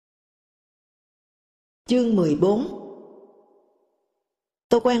Chương 14.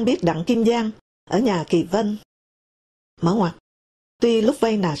 Tôi quen biết Đặng Kim Giang ở nhà Kỳ Vân. Mở ngoặt. Tuy lúc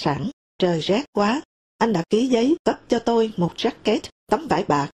vay nà sản, trời rét quá, anh đã ký giấy cấp cho tôi một jacket, tấm vải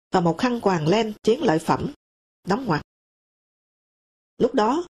bạc và một khăn quàng len chiến lợi phẩm. Đóng ngoặt. Lúc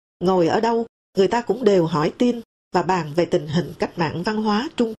đó, ngồi ở đâu, người ta cũng đều hỏi tin và bàn về tình hình cách mạng văn hóa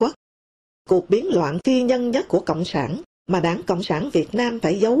Trung Quốc. Cuộc biến loạn phi nhân nhất của Cộng sản mà Đảng Cộng sản Việt Nam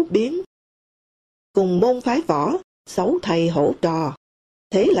phải giấu biến. Cùng môn phái võ, xấu thầy hổ trò.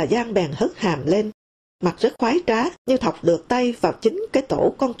 Thế là Giang bèn hất hàm lên, mặt rất khoái trá như thọc được tay vào chính cái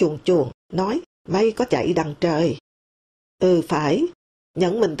tổ con chuồn chuồn, nói, mày có chạy đằng trời. Ừ phải,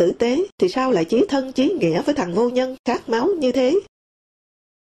 nhận mình tử tế thì sao lại chí thân chí nghĩa với thằng vô nhân khát máu như thế.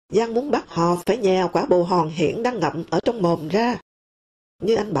 Giang muốn bắt họ phải nhèo quả bồ hòn hiện đang ngậm ở trong mồm ra.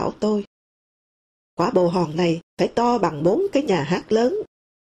 Như anh bảo tôi, quả bồ hòn này phải to bằng 4 cái nhà hát lớn.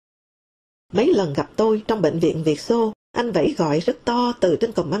 Mấy lần gặp tôi trong bệnh viện Việt Xô, anh vẫy gọi rất to từ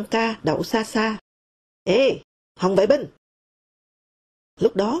trên cổng băng ca đậu xa xa. Ê, Hồng vệ binh!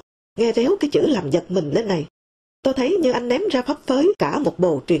 Lúc đó, nghe réo cái chữ làm giật mình lên này. Tôi thấy như anh ném ra phấp phới cả một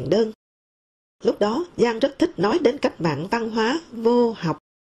bồ truyền đơn. Lúc đó, Giang rất thích nói đến cách mạng văn hóa vô học.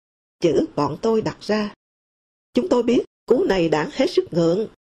 Chữ bọn tôi đặt ra. Chúng tôi biết cú này Đảng hết sức ngượng.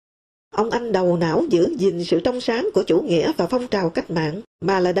 Ông anh đầu não giữ gìn sự trong sáng của chủ nghĩa và phong trào cách mạng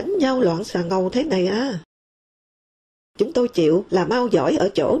mà là đánh nhau loạn xà ngầu thế này à. Chúng tôi chịu là mau giỏi ở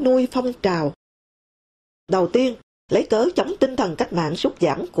chỗ nuôi phong trào. Đầu tiên, lấy cớ chống tinh thần cách mạng sút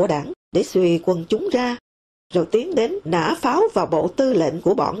giảm của Đảng để xuy quần chúng ra, rồi tiến đến nã pháo vào bộ tư lệnh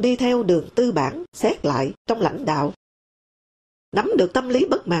của bọn đi theo đường tư bản xét lại trong lãnh đạo. Nắm được tâm lý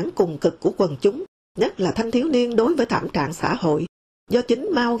bất mãn cùng cực của quần chúng, nhất là thanh thiếu niên đối với thảm trạng xã hội, do chính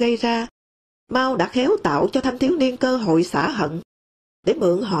Mao gây ra. Mao đã khéo tạo cho thanh thiếu niên cơ hội xả hận, để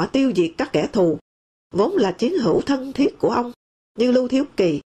mượn họ tiêu diệt các kẻ thù, vốn là chiến hữu thân thiết của ông, như Lưu Thiếu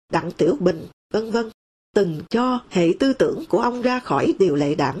Kỳ, Đặng Tiểu Bình, vân vân, từng cho hệ tư tưởng của ông ra khỏi điều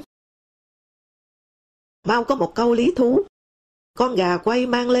lệ Đảng. Mao có một câu lý thú, con gà quay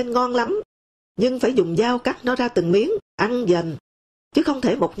mang lên ngon lắm, nhưng phải dùng dao cắt nó ra từng miếng, ăn dần, chứ không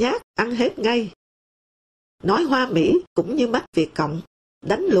thể một nhát ăn hết ngay. Nói Hoa Mỹ cũng như mắt Việt Cộng,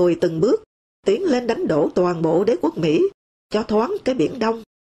 đánh lùi từng bước, tiến lên đánh đổ toàn bộ đế quốc Mỹ, cho thoáng cái Biển Đông,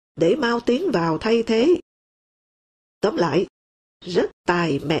 để Mao tiến vào thay thế. Tóm lại, rất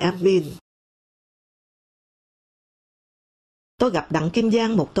tài mẹ miền. Tôi gặp Đặng Kim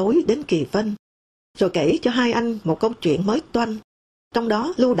Giang một tối đến Kỳ Vân, rồi kể cho hai anh một câu chuyện mới toanh. Trong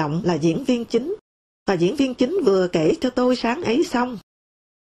đó Lưu Động là diễn viên chính, và diễn viên chính vừa kể cho tôi sáng ấy xong.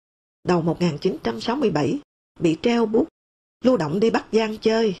 Đầu 1967, bị treo bút, Lưu Động đi Bắc Giang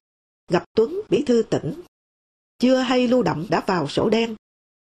chơi, gặp Tuấn bí thư tỉnh. Chưa hay Lưu Động đã vào sổ đen.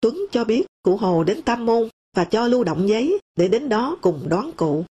 Tuấn cho biết cụ Hồ đến Tam Môn và cho Lưu Động giấy để đến đó cùng đón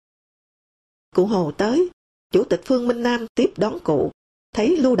cụ. Cụ Hồ tới, Chủ tịch Phương Minh Nam tiếp đón cụ,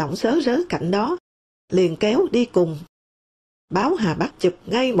 thấy Lưu Động sớ rớ cạnh đó, liền kéo đi cùng. Báo Hà Bắc chụp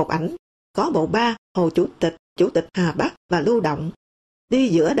ngay một ảnh, có bộ ba Hồ Chủ tịch Hà Bắc và Lưu Động, đi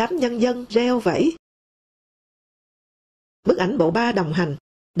giữa đám nhân dân reo vẫy. Bức ảnh bộ ba đồng hành,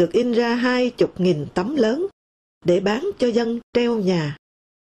 được in ra 20.000 tấm lớn, để bán cho dân treo nhà.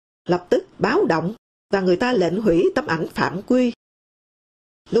 Lập tức báo động, và người ta lệnh hủy tấm ảnh phạm quy.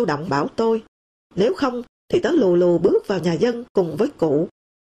 Lưu Động bảo tôi, nếu không thì tớ lù lù bước vào nhà dân cùng với cụ,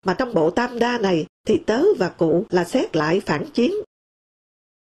 mà trong bộ tam đa này thì tớ và cụ là xét lại phản chiến.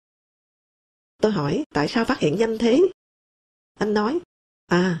 Tôi hỏi tại sao phát hiện nhanh thế? Anh nói,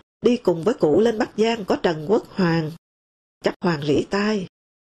 đi cùng với cụ lên Bắc Giang có Trần Quốc Hoàng. Chắc Hoàng rỉ tai.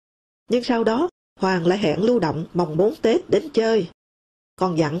 Nhưng sau đó, Hoàng lại hẹn Lưu Động mồng 4 Tết đến chơi.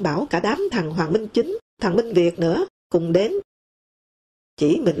 Còn dặn bảo cả đám thằng Hoàng Minh Chính, thằng Minh Việt nữa, cùng đến.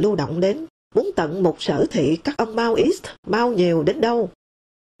 Chỉ mình Lưu Động đến, muốn tận một sở thị các ông Mao East, Mao nhiều đến đâu.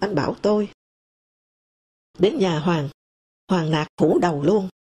 Anh bảo tôi. Đến nhà Hoàng nạt phủ đầu luôn.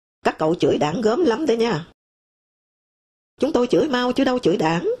 Các cậu chửi Đảng gớm lắm đấy nha. Chúng tôi chửi Mao chứ đâu chửi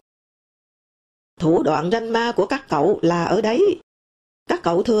Đảng. Thủ đoạn ranh ma của các cậu là ở đấy. Các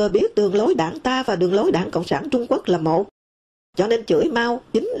cậu thừa biết đường lối Đảng ta và đường lối Đảng Cộng sản Trung Quốc là một, cho nên chửi Mao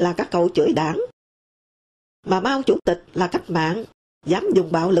chính là các cậu chửi Đảng. Mà Mao Chủ tịch là cách mạng, dám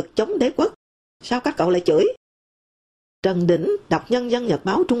dùng bạo lực chống đế quốc, sao các cậu lại chửi? Trần Đĩnh đọc Nhân dân Nhật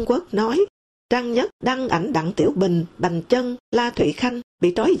báo Trung Quốc nói, trang nhất đăng ảnh Đặng Tiểu Bình, Bành Chân, La Thụy Khanh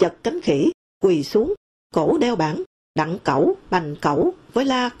bị trói giật cánh khỉ, quỳ xuống, cổ đeo bảng, Đặng Cẩu, Bành Cẩu với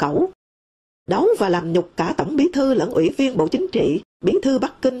La Cẩu. Đấu và làm nhục cả Tổng Bí thư lẫn Ủy viên Bộ Chính trị, Bí thư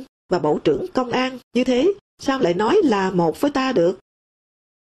Bắc Kinh và Bộ trưởng Công an, như thế sao lại nói là một với ta được?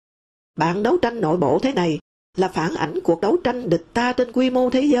 Bạn đấu tranh nội bộ thế này là phản ảnh cuộc đấu tranh địch ta trên quy mô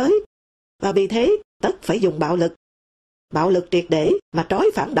thế giới, và vì thế tất phải dùng bạo lực. Bạo lực triệt để mà trói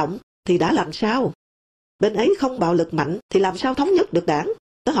phản động thì đã làm sao? Bên ấy không bạo lực mạnh thì làm sao thống nhất được đảng?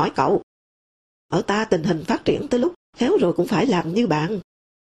 Tớ hỏi cậu. Ở ta tình hình phát triển tới lúc khéo rồi cũng phải làm như bạn.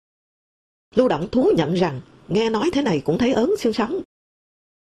 Lưu Động thú nhận rằng nghe nói thế này cũng thấy ớn xương sống.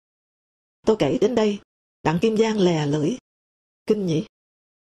 Tôi kể đến đây, Đặng Kim Giang lè lưỡi. Kinh nhỉ?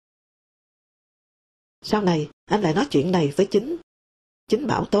 Sau này anh lại nói chuyện này với Chính. Chính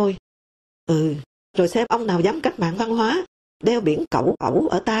bảo tôi, rồi xem ông nào dám cách mạng văn hóa, đeo biển cẩu ẩu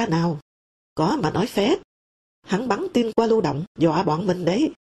ở ta nào. Có mà nói phét. Hắn bắn tin qua Lưu Động, dọa bọn mình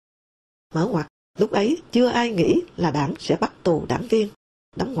đấy. Mở ngoặt, lúc ấy chưa ai nghĩ là đảng sẽ bắt tù đảng viên.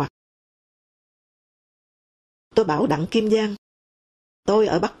 Đóng ngoặt. Tôi bảo Đặng Kim Giang, tôi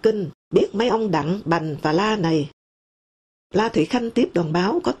ở Bắc Kinh biết mấy ông Đặng, Bành và La này. La Thụy Khanh tiếp đoàn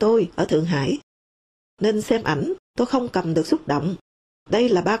báo có tôi ở Thượng Hải. Nên xem ảnh tôi không cầm được xúc động. Đây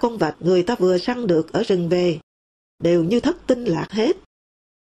là 3 con vật người ta vừa săn được ở rừng về. Đều như thất tinh lạc hết.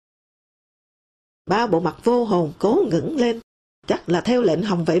 3 bộ mặt vô hồn cố ngẩng lên. Chắc là theo lệnh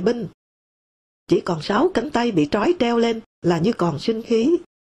Hồng vệ binh. Chỉ còn 6 cánh tay bị trói treo lên là như còn sinh khí.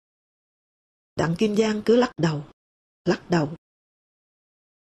 Đặng Kim Giang cứ lắc đầu. Lắc đầu.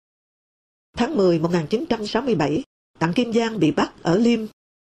 Tháng 10 1967, Đặng Kim Giang bị bắt ở Liêm.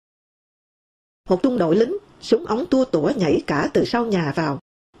 Một trung đội lính, súng ống tua tủa nhảy cả từ sau nhà vào,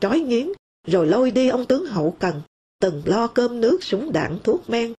 trói nghiến, rồi lôi đi ông tướng hậu cần, từng lo cơm nước, súng đạn, thuốc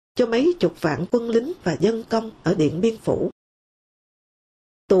men cho mấy chục vạn quân lính và dân công ở Điện Biên Phủ.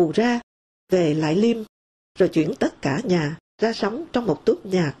 Tù ra, về lại Liêm, rồi chuyển tất cả nhà ra sống trong một túp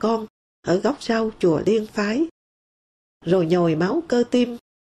nhà con ở góc sau chùa Liên Phái. Rồi nhồi máu cơ tim,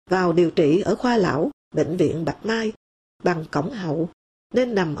 vào điều trị ở khoa lão, bệnh viện Bạch Mai, bằng cổng hậu,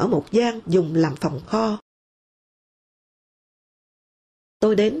 nên nằm ở một gian dùng làm phòng kho.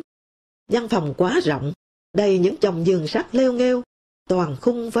 Tôi đến, văn phòng quá rộng, đầy những chồng giường sắt leo nghêu, toàn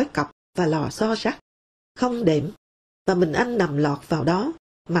khung với cọc và lò xo sắt, không đệm, và mình anh nằm lọt vào đó,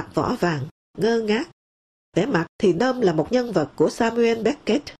 mặt vỏ vàng, ngơ ngác. Vẻ mặt thì nôm là một nhân vật của Samuel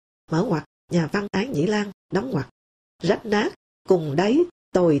Beckett, mở ngoặt, nhà văn Ái Nhĩ Lan, đóng ngoặt, rách nát, cùng đáy,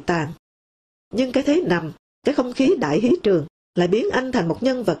 tồi tàn. Nhưng cái thế nằm, cái không khí đại hí trường lại biến anh thành một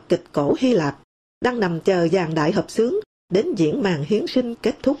nhân vật kịch cổ Hy Lạp, đang nằm chờ dàn đại hợp xướng đến diễn màn hiến sinh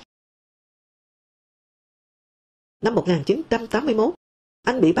kết thúc. Năm 1981,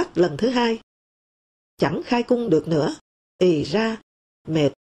 anh bị bắt lần thứ 2. Chẳng khai cung được nữa, ì ra, mệt,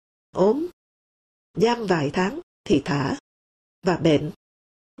 ốm, giam vài tháng thì thả, và bệnh,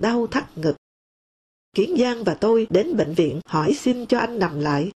 đau thắt ngực. Kiến Giang và tôi đến bệnh viện hỏi xin cho anh nằm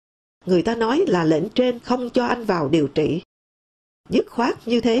lại. Người ta nói là lệnh trên không cho anh vào điều trị. Dứt khoát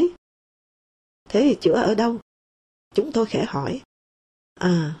như thế. Thế thì chữa ở đâu? Chúng tôi khẽ hỏi.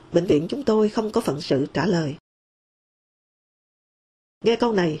 Bệnh viện chúng tôi không có phận sự trả lời. Nghe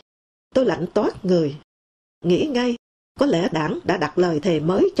câu này, tôi lạnh toát người. Nghĩ ngay, có lẽ đảng đã đặt lời thề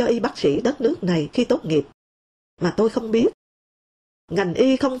mới cho y bác sĩ đất nước này khi tốt nghiệp. Mà tôi không biết. Ngành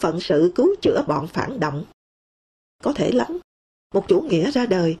y không phận sự cứu chữa bọn phản động. Có thể lắm. Một chủ nghĩa ra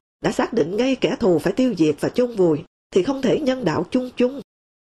đời đã xác định ngay kẻ thù phải tiêu diệt và chôn vùi, thì không thể nhân đạo chung chung.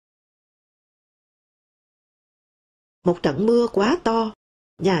 Một trận mưa quá to,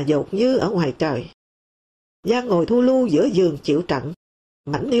 nhà dột như ở ngoài trời. Giang ngồi thu lu giữa giường chịu trận,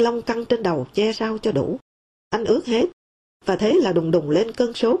 mảnh ni lông căng trên đầu che sao cho đủ. Anh ướt hết, và thế là đùng đùng lên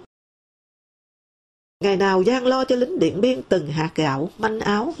cơn sốt. Ngày nào Giang lo cho lính Điện Biên từng hạt gạo, manh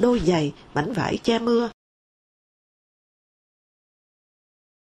áo, đôi giày, mảnh vải che mưa.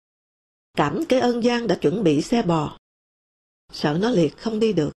 Cảm cái ơn Giang đã chuẩn bị xe bò. Sợ nó liệt không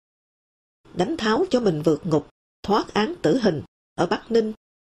đi được. Đánh tháo cho mình vượt ngục, thoát án tử hình ở Bắc Ninh.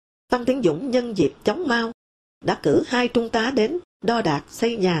 Văn Tiến Dũng nhân dịp chống Mao đã cử 2 trung tá đến đo đạc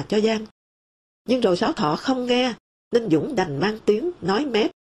xây nhà cho Giang. Nhưng rồi Sáu Thọ không nghe, nên Dũng đành mang tiếng nói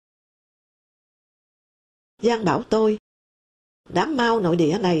mép. Giang bảo tôi, đám Mao nội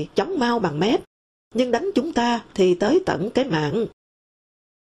địa này chống Mao bằng mép, nhưng đánh chúng ta thì tới tận cái mạng.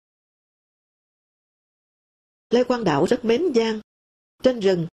 Lê Quang Đạo rất mến Giang. Trên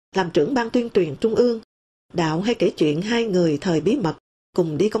rừng, làm trưởng ban tuyên truyền trung ương, Đạo hay kể chuyện 2 người thời bí mật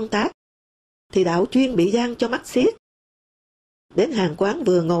cùng đi công tác, thì Đạo chuyên bị Giang cho mắt xiết. Đến hàng quán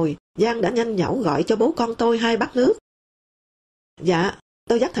vừa ngồi, Giang đã nhanh nhảu gọi cho bố con tôi 2 bát nước. Dạ,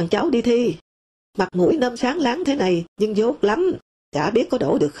 tôi dắt thằng cháu đi thi. Mặt mũi nơm sáng láng thế này, nhưng dốt lắm, chả biết có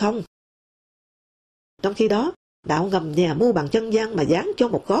đổ được không. Trong khi đó, Đạo ngầm nhà mu bằng chân Giang mà dán cho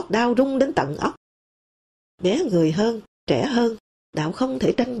một gót đau rung đến tận óc. Bé người hơn, trẻ hơn, đạo không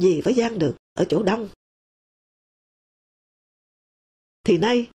thể tranh gì với gian được ở chỗ đông. Thì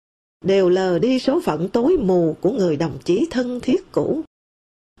nay, đều lờ đi số phận tối mù của người đồng chí thân thiết cũ.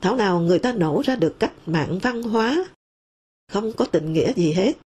 Thảo nào người ta nổ ra được cách mạng văn hóa, không có tình nghĩa gì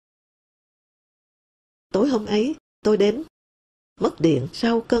hết. Tối hôm ấy, tôi đến, mất điện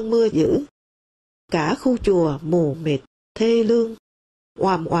sau cơn mưa dữ. Cả khu chùa mù mịt, thê lương,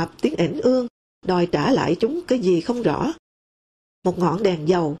 oàm oạp tiếng ẻn ương, đòi trả lại chúng cái gì không rõ. Một ngọn đèn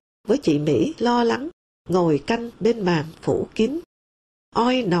dầu với chị Mỹ lo lắng, ngồi canh bên màn phủ kín.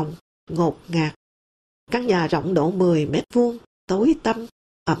 Oi nồng, ngột ngạt. Căn nhà rộng độ 10 mét vuông, tối tăm,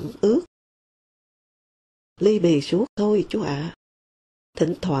 ẩm ướt. Ly bì suốt thôi chú ạ.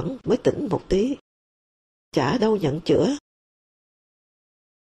 Thỉnh thoảng mới tỉnh một tí. Chả đâu nhận chữa.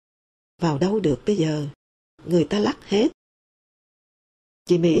 Vào đâu được bây giờ? Người ta lắc hết.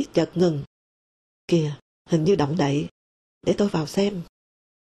 Chị Mỹ chợt ngừng. Kìa, hình như động đậy. Để tôi vào xem.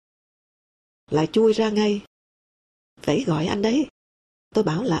 Lại chui ra ngay. Phải gọi anh đấy. Tôi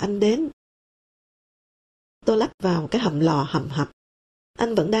bảo là anh đến. Tôi lách vào cái hầm lò hầm hập.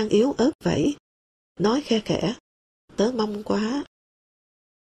 Anh vẫn đang yếu ớt vậy. Nói khe khẽ. Tớ mong quá.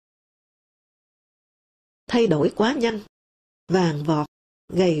 Thay đổi quá nhanh. Vàng vọt,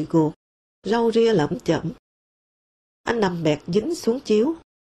 gầy guộc, râu ria lởm chởm. Anh nằm bẹt dính xuống chiếu.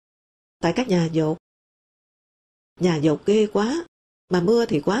 Tại các nhà dột. Nhà dột ghê quá, mà mưa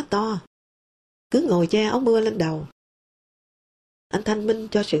thì quá to. Cứ ngồi che áo mưa lên đầu. Anh thanh minh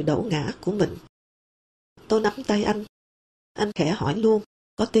cho sự đổ ngã của mình. Tôi nắm tay anh. Anh khẽ hỏi luôn,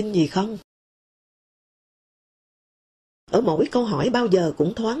 có tin gì không? Ở mỗi câu hỏi bao giờ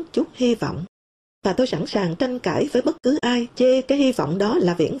cũng thoáng chút hy vọng. Và tôi sẵn sàng tranh cãi với bất cứ ai chê cái hy vọng đó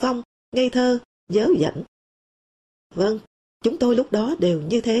là viển vông, ngây thơ, dớ dẫn. Vâng, chúng tôi lúc đó đều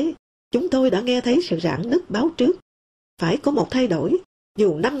như thế. Chúng tôi đã nghe thấy sự rạn nứt báo trước. Phải có một thay đổi,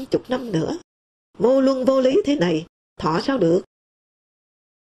 dù 50 năm nữa. Vô luân vô lý thế này, thọ sao được?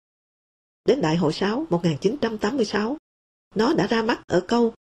 Đến Đại hội 6, 1986, nó đã ra mắt ở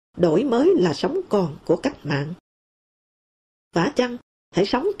câu đổi mới là sống còn của cách mạng. Vả chăng, hãy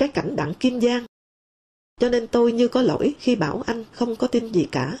sống cái cảnh Đặng Kim Giang. Cho nên tôi như có lỗi khi bảo anh không có tin gì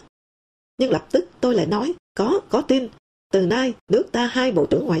cả. Nhưng lập tức tôi lại nói, có tin. Từ nay, nước ta 2 bộ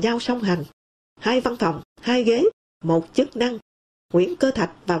trưởng ngoại giao song hành, 2 văn phòng, 2 ghế, 1 chức năng, Nguyễn Cơ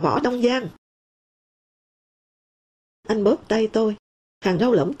Thạch và Võ Đông Giang. Anh bóp tay tôi, hàng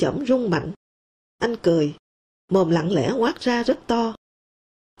râu lởm chởm rung mạnh. Anh cười, mồm lặng lẽ ngoác ra rất to.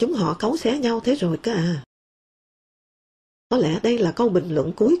 Chúng họ cấu xé nhau thế rồi cơ à. Có lẽ đây là câu bình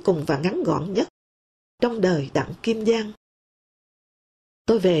luận cuối cùng và ngắn gọn nhất trong đời Đặng Kim Giang.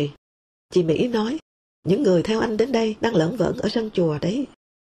 Tôi về, chị Mỹ nói, những người theo anh đến đây đang lởn vởn ở sân chùa đấy.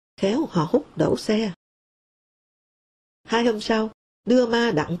 Khéo họ hút đổ xe. 2 hôm sau, đưa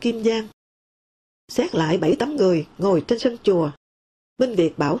ma Đặng Kim Giang. Xét lại 7-8 người ngồi trên sân chùa. Minh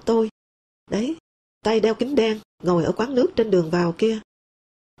Việt bảo tôi, đấy, tay đeo kính đen, ngồi ở quán nước trên đường vào kia.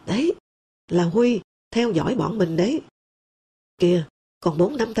 Đấy, là Huy, theo dõi bọn mình đấy. Kìa, còn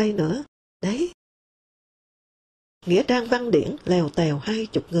 4-5 tay nữa, đấy. Nghĩa trang văn điển lèo tèo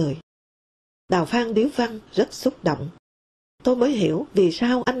 20 người. Đào Phan điếu văn rất xúc động. Tôi mới hiểu vì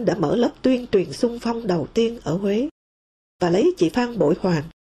sao anh đã mở lớp tuyên truyền xung phong đầu tiên ở Huế và lấy chị Phan Bội Hoàn,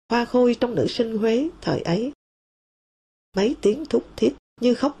 hoa khôi trong nữ sinh Huế thời ấy. Mấy tiếng thúc thiết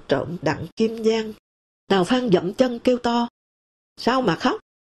như khóc trộm Đặng Kim Giang. Đào Phan dậm chân kêu to. Sao mà khóc?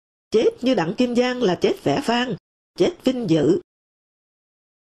 Chết như Đặng Kim Giang là chết vẻ vang, chết vinh dự.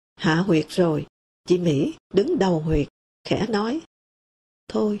 Hạ huyệt rồi, chị Mỹ đứng đầu huyệt, khẽ nói.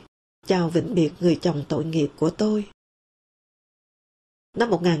 Thôi, chào vĩnh biệt người chồng tội nghiệp của tôi. Năm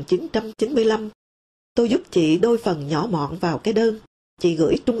 1995, tôi giúp chị đôi phần nhỏ mọn vào cái đơn chị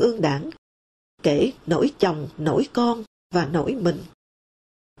gửi Trung ương Đảng, kể nỗi chồng, nỗi con và nỗi mình.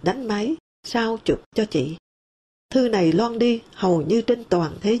 Đánh máy, sao chụp cho chị. Thư này loan đi hầu như trên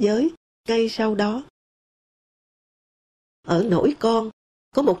toàn thế giới, ngay sau đó. Ở nỗi con,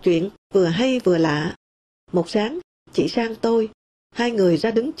 có một chuyện vừa hay vừa lạ. Một sáng, chị sang tôi, 2 người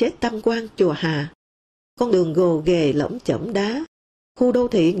ra đứng chết tam quan chùa Hà. Con đường gồ ghề lởm chởm đá, khu đô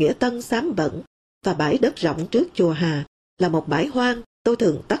thị Nghĩa Tân xám bẩn và bãi đất rộng trước chùa Hà là một bãi hoang tôi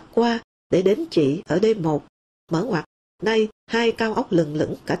thường tắt qua để đến chị ở D1, mở ngoặt, nay 2 cao ốc lừng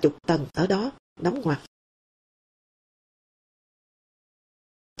lững cả chục tầng ở đó, đóng ngoặt.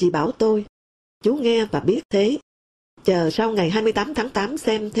 Chị bảo tôi, chú nghe và biết thế, chờ sau ngày 28 tháng 8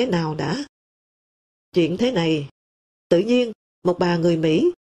 xem thế nào đã. Chuyện thế này, tự nhiên một bà người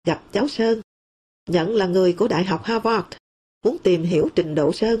Mỹ gặp cháu Sơn, nhận là người của Đại học Harvard, muốn tìm hiểu trình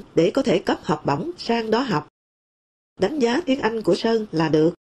độ Sơn để có thể cấp học bổng sang đó học. đánh giá tiếng Anh của Sơn là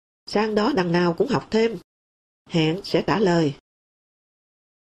được. Sang đó đằng nào cũng học thêm. Hẹn sẽ trả lời.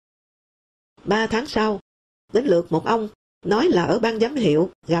 3 tháng sau, đến lượt một ông nói là ở ban giám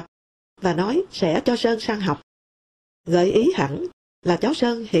hiệu gặp và nói sẽ cho Sơn sang học. Gợi ý hẳn là cháu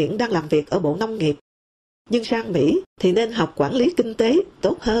Sơn hiện đang làm việc ở Bộ Nông nghiệp, nhưng sang Mỹ thì nên học quản lý kinh tế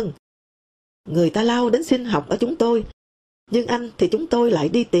tốt hơn. Người ta lao đến xin học ở chúng tôi, nhưng anh thì chúng tôi lại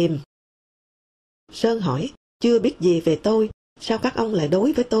đi tìm. Sơn hỏi, chưa biết gì về tôi, sao các ông lại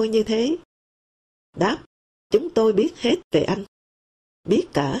đối với tôi như thế? Đáp, chúng tôi biết hết về anh. Biết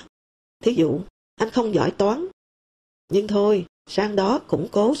cả. Thí dụ, anh không giỏi toán. Nhưng thôi, sang đó cũng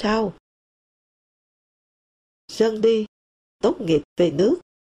cố sao. Sơn đi, tốt nghiệp về nước,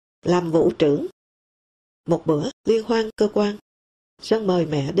 làm vụ trưởng. Một bữa liên hoan cơ quan, Sơn mời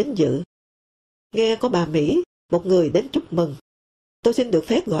mẹ đến dự. Nghe có bà Mỹ, một người đến chúc mừng. Tôi xin được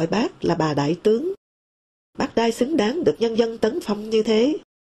phép gọi bác là bà đại tướng. Bác đai xứng đáng được nhân dân tấn phong như thế.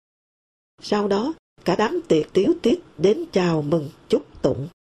 Sau đó, cả đám tiệc tíu tít đến chào mừng chúc tụng.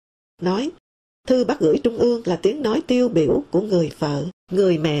 Nói, thư bác gửi Trung ương là tiếng nói tiêu biểu của người vợ,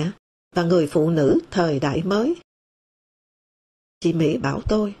 người mẹ và người phụ nữ thời đại mới. Chị Mỹ bảo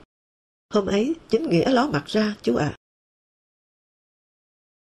tôi, hôm ấy chính nghĩa ló mặt ra chú ạ.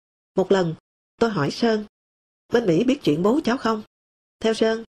 Một lần, tôi hỏi Sơn, bên Mỹ biết chuyện bố cháu không? Theo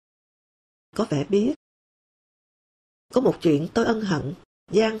Sơn, có vẻ biết. Có một chuyện tôi ân hận,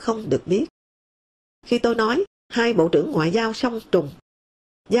 Giang không được biết. Khi tôi nói, hai bộ trưởng ngoại giao song trùng,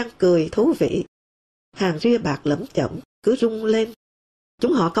 Giang cười thú vị. Hàng ria bạc lẫm chẩm, cứ rung lên.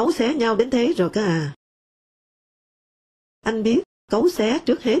 Chúng họ cấu xé nhau đến thế rồi cơ à. Anh biết, cấu xé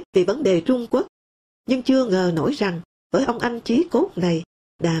trước hết vì vấn đề Trung Quốc, nhưng chưa ngờ nổi rằng, với ông anh chí cốt này,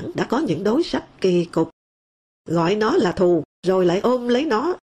 đảng đã có những đối sách kỳ cục. Gọi nó là thù, rồi lại ôm lấy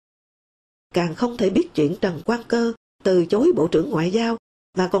nó. Càng không thể biết chuyện Trần Quang Cơ từ chối Bộ trưởng Ngoại giao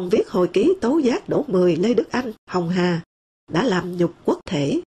và còn viết hồi ký tố giác đổ 10 Lê Đức Anh, Hồng Hà, đã làm nhục quốc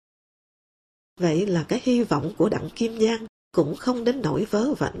thể. Vậy là cái hy vọng của Đặng Kim Giang cũng không đến nỗi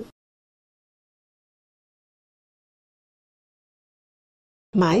vớ vẩn.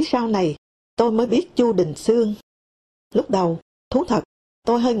 Mãi sau này, tôi mới biết Chu Đình Xương. Lúc đầu, thú thật,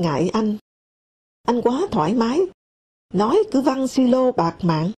 tôi hơi ngại anh. Anh quá thoải mái, nói cứ văng silo bạc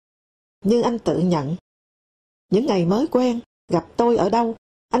mạng. Nhưng anh tự nhận. Những ngày mới quen, gặp tôi ở đâu,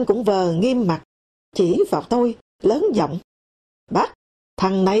 anh cũng vờ nghiêm mặt, chỉ vào tôi, lớn giọng. Bắt,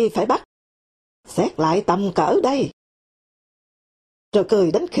 thằng này phải bắt. Xét lại tầm cỡ đây. Rồi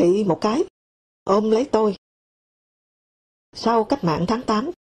cười đánh khị một cái, ôm lấy tôi. Sau cách mạng tháng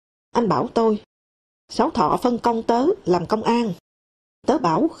 8, anh bảo tôi, Sáu Thọ phân công tớ làm công an. Tớ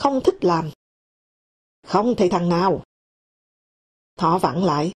bảo không thích làm. Không thì thằng nào? Thọ vặn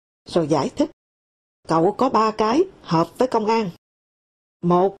lại, rồi giải thích. Cậu có 3 cái hợp với công an.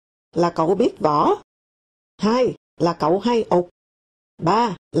 1 là cậu biết võ. 2 là cậu hay ụt.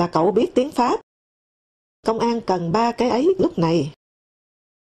 3 là cậu biết tiếng Pháp. Công an cần 3 cái ấy lúc này.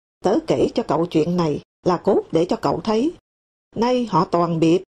 Tớ kể cho cậu chuyện này là cốt để cho cậu thấy. Nay họ toàn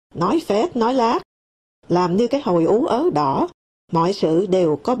biệt, nói phét nói lác. Làm như cái hồi ú ớ đỏ. Mọi sự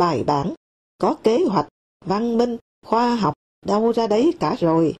đều có bài bản, có kế hoạch, văn minh, khoa học, đâu ra đấy cả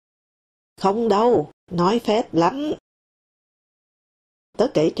rồi. Không đâu, nói phét lắm. Tớ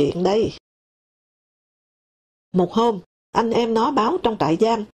kể chuyện đây. Một hôm, anh em nó báo trong trại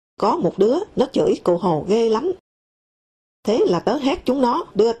giam, có một đứa nó chửi cụ Hồ ghê lắm. Thế là tớ hét chúng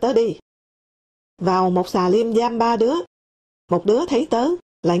nó, đưa tớ đi. Vào một xà liêm giam 3 đứa. Một đứa thấy tớ,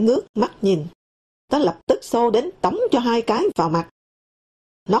 lại ngước mắt nhìn. Tớ lập tức xô đến tống cho 2 cái vào mặt.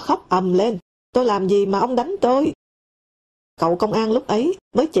 Nó khóc ầm lên, tôi làm gì mà ông đánh tôi? Cậu công an lúc ấy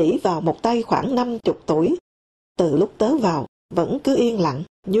mới chỉ vào một tay khoảng 50 tuổi. Từ lúc tớ vào, vẫn cứ yên lặng,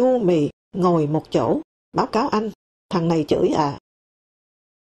 nhu mì, ngồi một chỗ, báo cáo anh, thằng này chửi à.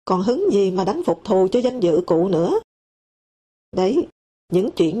 Còn hứng gì mà đánh phục thù cho danh dự cụ nữa? Đấy, những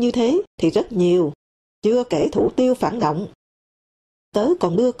chuyện như thế thì rất nhiều, chưa kể thủ tiêu phản động. Tớ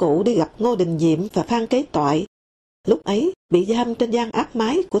còn đưa cụ đi gặp Ngô Đình Diệm và Phan Kế Toại. Lúc ấy bị giam trên gian áp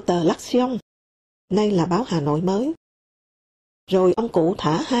mái của tờ L'Action, nay là báo Hà Nội Mới. Rồi ông cụ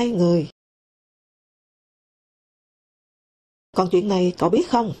thả 2 người. Còn chuyện này cậu biết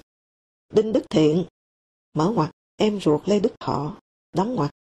không? Đinh Đức Thiện, mở ngoặc, em ruột Lê Đức Thọ, đóng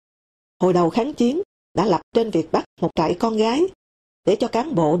ngoặc. Hồi đầu kháng chiến, đã lập trên Việt Bắc một trại con gái, để cho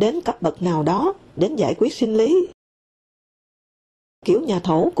cán bộ đến cấp bậc nào đó, đến giải quyết sinh lý. Kiểu nhà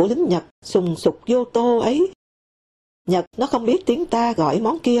thổ của lính Nhật sùng sục vô tô ấy. Nhật nó không biết tiếng ta gọi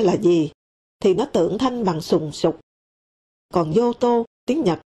món kia là gì, thì nó tượng thanh bằng sùng sục. Còn vô tô, tiếng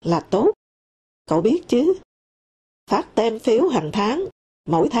Nhật là tốt. Cậu biết chứ? phát tem phiếu hàng tháng,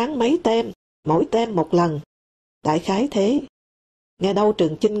 mỗi tháng mấy tem, mỗi tem một lần. Đại khái thế. Nghe đâu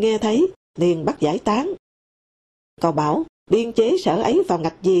Trường Chinh nghe thấy, liền bắt giải tán. Cậu bảo, biên chế sở ấy vào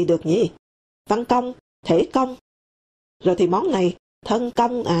ngạch gì được nhỉ? Văn công, thể công. Rồi thì món này, thân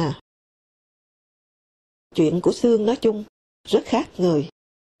công à. Chuyện của Sương nói chung, rất khác người,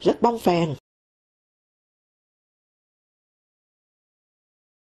 rất bong phèn.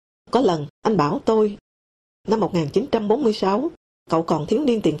 Có lần, anh bảo tôi, năm 1946, cậu còn thiếu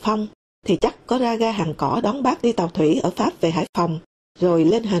niên tiền phong, thì chắc có ra ga Hàng Cỏ đón bác đi tàu thủy ở Pháp về Hải Phòng, rồi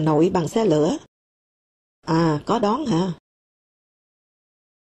lên Hà Nội bằng xe lửa. À, có đón hả?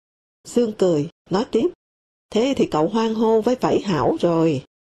 Sương cười, nói tiếp, thế thì cậu hoan hô với Vảy Hảo rồi.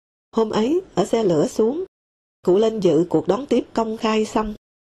 Hôm ấy, ở xe lửa xuống, cụ lên dự cuộc đón tiếp công khai xong,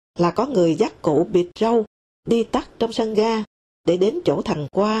 là có người dắt cụ bịt râu, đi tắt trong sân ga, để đến chỗ thằng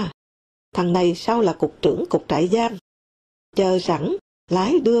Qua. Thằng này sau là cục trưởng cục trại giam. Chờ sẵn,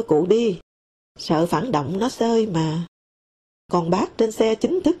 lái đưa cụ đi. Sợ phản động nó xơi mà. Còn bác trên xe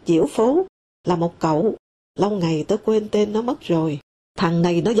chính thức diễu phố, là một cậu. Lâu ngày tớ quên tên nó mất rồi. Thằng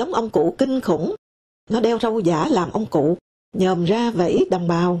này nó giống ông cụ kinh khủng. Nó đeo râu giả làm ông cụ, nhòm ra vẫy đồng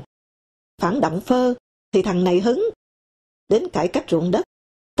bào. Phản động phơ, thì thằng này hứng. Đến cải cách ruộng đất,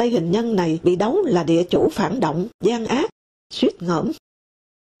 Tây Hình Nhân này bị đấu là địa chủ phản động, gian ác, suýt ngõm.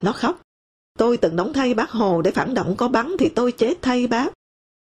 Nó khóc. Tôi từng đóng thay bác Hồ để phản động có bắn thì tôi chết thay bác.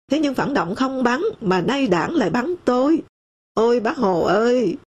 Thế nhưng phản động không bắn mà nay đảng lại bắn tôi. Ôi bác Hồ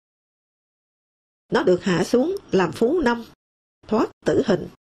ơi! Nó được hạ xuống làm phú năm, thoát tử hình.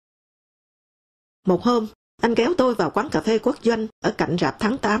 Một hôm, anh kéo tôi vào quán cà phê Quốc Doanh ở cạnh rạp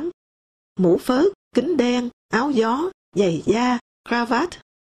Tháng 8. Mũ phớt, kính đen, áo gió, giày da, cravat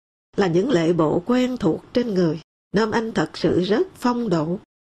là những lệ bộ quen thuộc trên người, nên anh thật sự rất phong độ.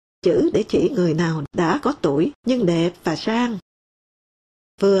 Chữ để chỉ người nào đã có tuổi nhưng đẹp và sang.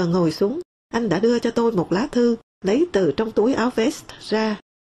 Vừa ngồi xuống, anh đã đưa cho tôi một lá thư lấy từ trong túi áo vest ra.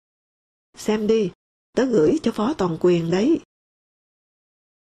 Xem đi, tớ gửi cho Phó Toàn Quyền đấy.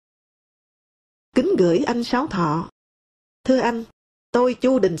 Kính gửi anh Sáu Thọ. Thưa anh, tôi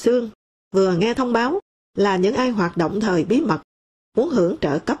Chu Đình Xương, vừa nghe thông báo là những ai hoạt động thời bí mật muốn hưởng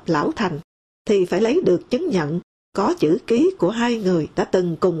trợ cấp lão thành thì phải lấy được chứng nhận có chữ ký của hai người đã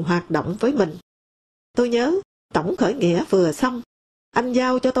từng cùng hoạt động với mình. Tôi nhớ, tổng khởi nghĩa vừa xong, anh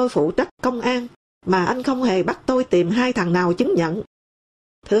giao cho tôi phụ trách công an, mà anh không hề bắt tôi tìm hai thằng nào chứng nhận.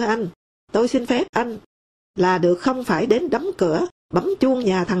 Thưa anh, tôi xin phép anh, là được không phải đến đấm cửa, bấm chuông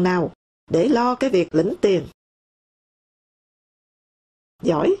nhà thằng nào, để lo cái việc lĩnh tiền.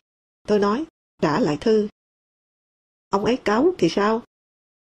 Giỏi, tôi nói, trả lại thư. Ông ấy cáu thì sao?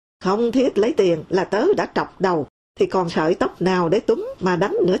 Không thiết lấy tiền là tớ đã trọc đầu, thì còn sợi tóc nào để túm mà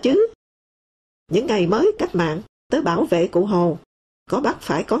đánh nữa chứ. Những ngày mới cách mạng, tớ bảo vệ cụ Hồ, có bắt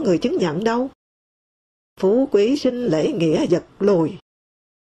phải có người chứng nhận đâu. Phú quý sinh lễ nghĩa giật lùi.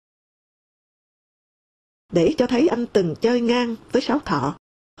 Để cho thấy anh từng chơi ngang với Sáu Thọ,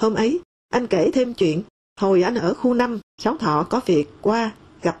 hôm ấy, anh kể thêm chuyện, hồi anh ở khu 5, Sáu Thọ có việc qua,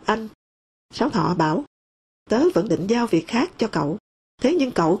 gặp anh. Sáu Thọ bảo, tớ vẫn định giao việc khác cho cậu, thế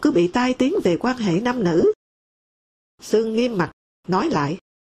nhưng cậu cứ bị tai tiếng về quan hệ nam nữ. Sương nghiêm mặt, nói lại,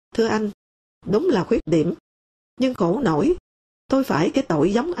 thưa anh, đúng là khuyết điểm, nhưng khổ nổi, tôi phải cái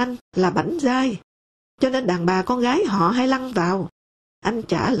tội giống anh là bảnh giai, cho nên đàn bà con gái họ hay lăn vào. Anh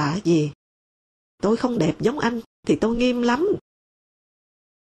chả lạ gì. Tôi không đẹp giống anh thì tôi nghiêm lắm.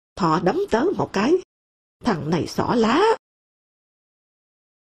 Thọ đấm tớ một cái, thằng này xỏ lá.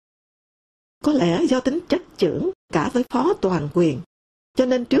 Có lẽ do tính chất trưởng cả với Phó Toàn Quyền, cho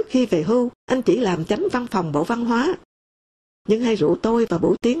nên trước khi về hưu, anh chỉ làm chánh văn phòng Bộ Văn hóa. Nhưng hay rủ tôi và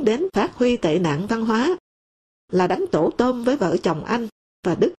Bửu Tiến đến phát huy tệ nạn văn hóa, là đánh tổ tôm với vợ chồng anh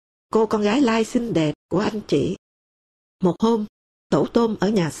và Đức, cô con gái lai xinh đẹp của anh chị. Một hôm, tổ tôm ở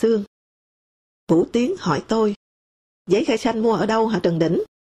nhà Sương. Bửu Tiến hỏi tôi, giấy khai xanh mua ở đâu hả Trần Đỉnh?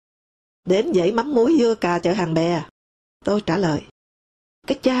 Đến dãy mắm muối dưa cà chợ Hàng Bè. Tôi trả lời,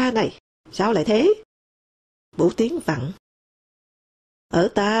 cái cha này, sao lại thế? Bửu Tiến vặn, ở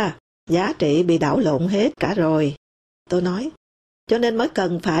ta, giá trị bị đảo lộn hết cả rồi. Tôi nói, cho nên mới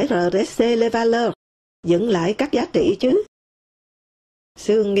cần phải redresser les valeurs, dựng lại các giá trị chứ.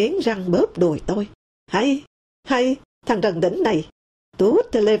 Sương nghiến răng bóp đùi tôi. Hay, thằng Trần Đỉnh này,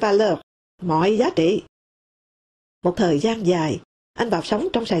 toutes les valeurs, mọi giá trị. Một thời gian dài, anh vào sống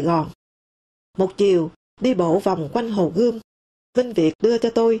trong Sài Gòn. Một chiều, đi bộ vòng quanh Hồ Gươm, Vinh Việt đưa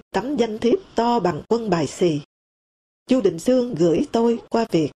cho tôi tấm danh thiếp to bằng quân bài xì. Chu Đình Xương gửi tôi qua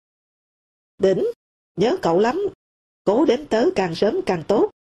Việt. Đỉnh, nhớ cậu lắm, cố đến tớ càng sớm càng tốt.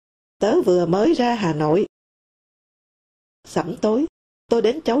 Tớ vừa mới ra Hà Nội. Sẩm tối, tôi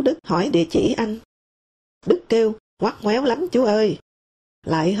đến cháu Đức hỏi địa chỉ anh. Đức kêu, ngoắt ngoéo lắm chú ơi.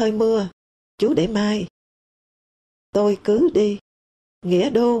 Lại hơi mưa, chú để mai. Tôi cứ đi. Nghĩa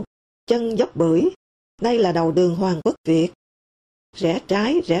Đô, chân dốc bưởi. Đây là đầu đường Hoàng Quốc Việt. Rẽ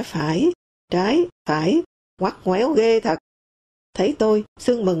trái, rẽ phải, trái, phải, ngoắt ngoéo ghê thật. Thấy tôi,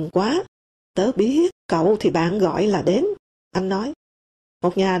 Sương mừng quá. Tớ biết, cậu thì bạn gọi là đến. Anh nói,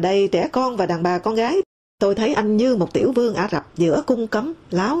 một nhà đầy trẻ con và đàn bà con gái. Tôi thấy anh như một tiểu vương Ả Rập giữa cung cấm,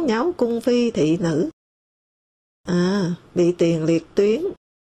 láo nháo cung phi thị nữ. À, bị tiền liệt tuyến.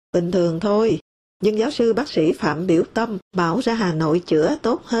 Bình thường thôi, nhưng giáo sư bác sĩ Phạm Biểu Tâm bảo ra Hà Nội chữa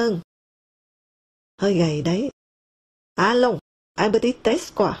tốt hơn. Hơi gầy đấy. Alo, anh petit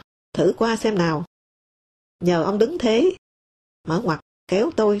test qua, thử qua xem nào. Nhờ ông đứng thế. Mở ngoặt,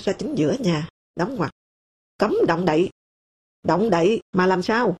 kéo tôi ra chính giữa nhà, đóng ngoặt. Cấm động đậy. Động đậy mà làm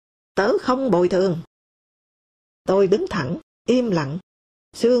sao? Tớ không bồi thường. Tôi đứng thẳng, im lặng.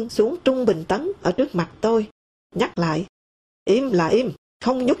 Sương xuống trung bình tấn ở trước mặt tôi. Nhắc lại. Im là im,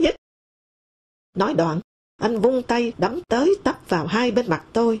 không nhúc nhích. Nói đoạn, anh vung tay đấm tới tấp vào hai bên mặt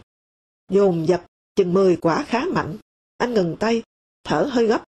tôi. Dồn dập, chừng 10 quả khá mạnh. Anh ngừng tay, thở hơi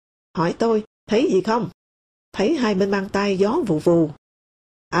gấp. Hỏi tôi, thấy gì không? Thấy hai bên mang tay gió vù vù.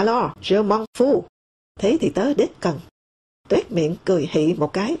 Alors, je m'en fous. Thế thì tớ đếch cần. Tuét miệng cười hị một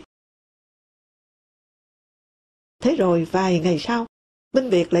cái. Thế rồi vài ngày sau, binh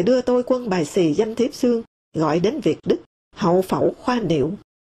Việt lại đưa tôi quân bài xì danh thiếp Sương, gọi đến Việt Đức, hậu phẫu khoa niệu.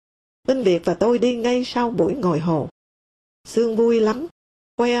 Binh Việt và tôi đi ngay sau buổi ngồi hồ. Sương vui lắm,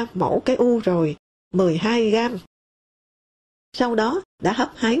 khoe mẫu cái u rồi, 12 gam. Sau đó đã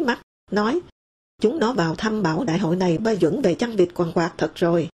hấp háy mắt, nói, chúng nó vào thăm bảo đại hội này ba chuẩn về chăn vịt quằn quạt thật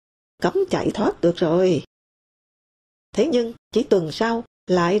rồi, cấm chạy thoát được rồi. Thế nhưng chỉ tuần sau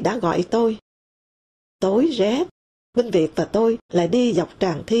lại đã gọi tôi. Tối rét, Minh Việt và tôi lại đi dọc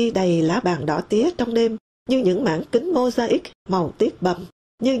tràng thi đầy lá bàn đỏ tía trong đêm, như những mảng kính mosaic màu tiết bầm,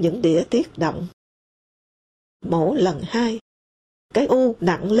 như những đĩa tiết động. Mổ lần 2, cái u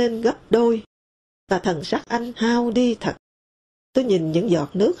nặng lên gấp đôi, và thần sắc anh hao đi thật. Tôi nhìn những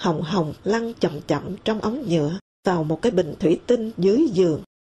giọt nước hồng hồng lăn chậm chậm trong ống nhựa vào một cái bình thủy tinh dưới giường.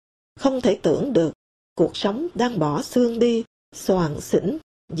 Không thể tưởng được, cuộc sống đang bỏ xương đi, xoàng xỉn,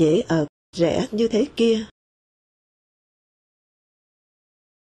 dễ ợt, rẻ như thế kia.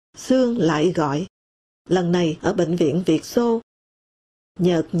 Sương lại gọi, lần này ở bệnh viện Việt Xô.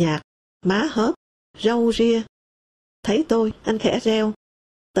 Nhợt nhạt, má hớp, râu ria. Thấy tôi, anh khẽ reo.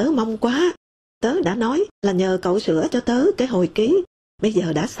 Tớ mong quá, tớ đã nói là nhờ cậu sửa cho tớ cái hồi ký. Bây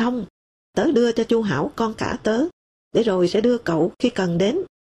giờ đã xong, tớ đưa cho chú Hảo con cả tớ, để rồi sẽ đưa cậu khi cần đến.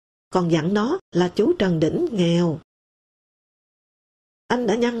 Còn dặn nó là chú Trần Đĩnh nghèo. Anh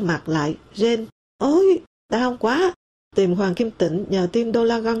đã nhăn mặt lại, rên. Ôi, đau quá, tìm Hoàng Kim Tịnh nhờ tiêm đô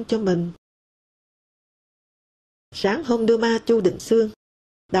la găng cho mình. Sáng hôm đưa ma Chu Định Xương,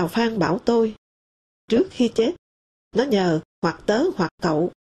 Đào Phan bảo tôi, trước khi chết, nó nhờ hoặc tớ hoặc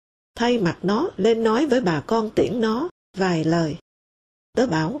cậu, thay mặt nó lên nói với bà con tiễn nó vài lời. Tớ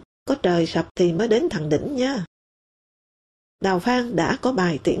bảo, có trời sập thì mới đến thằng Đỉnh nha. Đào Phan đã có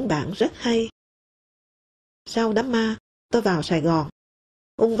bài tiễn bạn rất hay. Sau đám ma, tôi vào Sài Gòn.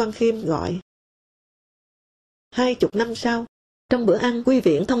 Ung Văn Khiêm gọi. 20 năm sau, trong bữa ăn Quy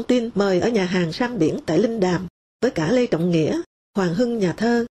viện Thông tin mời ở nhà hàng Sam Biển tại Linh Đàm, với cả Lê Trọng Nghĩa, Hoàng Hưng nhà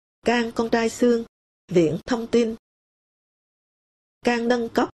thơ, Cang con trai Sương, Viện Thông tin. Cang nâng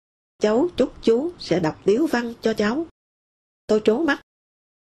cốc, cháu chúc chú sẽ đọc điếu văn cho cháu. Tôi trố mắt.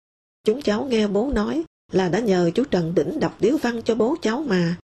 Chúng cháu nghe bố nói là đã nhờ chú Trần Đỉnh đọc điếu văn cho bố cháu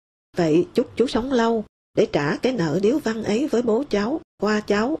mà. Vậy chúc chú sống lâu để trả cái nợ điếu văn ấy với bố cháu, qua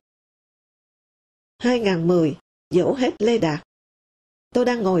cháu. 2010, dỗ hết Lê Đạt. Tôi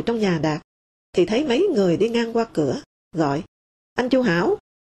đang ngồi trong nhà Đạt, thì thấy mấy người đi ngang qua cửa, gọi, anh chú Hảo.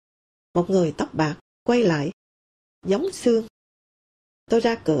 Một người tóc bạc, quay lại, giống Sương. Tôi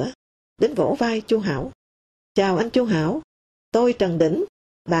ra cửa, đến vỗ vai chú Hảo. Chào anh chú Hảo, tôi Trần Đỉnh,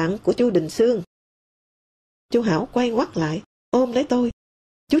 bạn của chú Đình Xương. Chú Hảo quay ngoắt lại, ôm lấy tôi.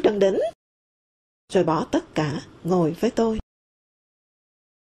 Chú Trần Đỉnh! Rồi bỏ tất cả, ngồi với tôi.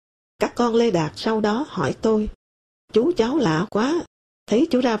 Các con Lê Đạt sau đó hỏi tôi, chú cháu lạ quá, thấy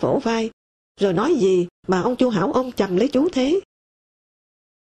chú ra vỗ vai, rồi nói gì mà ông chú Hảo ôm chầm lấy chú thế?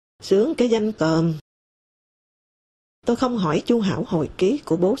 Sướng cái danh còm. Tôi không hỏi chú Hảo hồi ký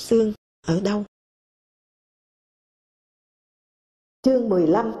của bố Sương ở đâu. Chương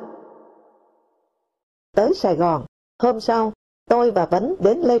 15. Tới Sài Gòn, hôm sau, tôi và Vấn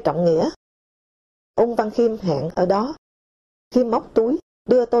đến Lê Trọng Nghĩa. Ung Văn Khiêm hẹn ở đó. Khiêm móc túi,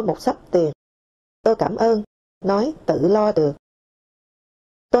 đưa tôi một xấp tiền. Tôi cảm ơn, nói tự lo được.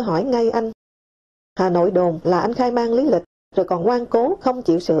 Tôi hỏi ngay anh, Hà Nội đồn là anh khai man lý lịch, rồi còn ngoan cố không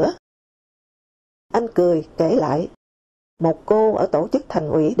chịu sửa. Anh cười kể lại, một cô ở tổ chức thành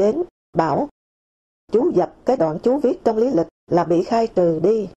ủy đến, bảo, chú dập cái đoạn chú viết trong lý lịch là bị khai trừ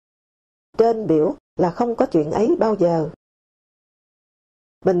đi. Trên biểu là không có chuyện ấy bao giờ.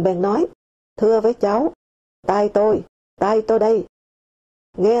 Mình bèn nói, thưa với cháu, tai tôi đây.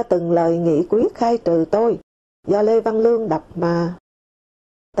 Nghe từng lời nghị quyết khai trừ tôi, do Lê Văn Lương đọc mà.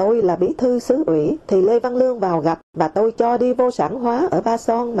 Tôi là bí thư xứ ủy thì Lê Văn Lương vào gặp và tôi cho đi vô sản hóa ở Ba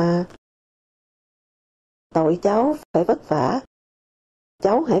Son mà. Tội cháu phải vất vả.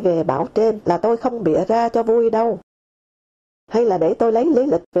 Cháu hãy về bảo trên là tôi không bịa ra cho vui đâu. Hay là để tôi lấy lý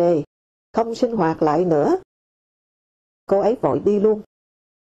lịch về, không sinh hoạt lại nữa. Cô ấy vội đi luôn.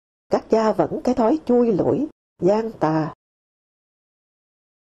 Các cha vẫn cái thói chui lủi, gian tà.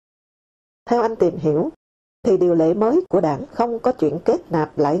 Theo anh tìm hiểu, thì điều lệ mới của đảng không có chuyện kết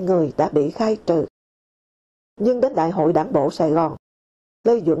nạp lại người đã bị khai trừ. Nhưng đến Đại hội Đảng bộ Sài Gòn,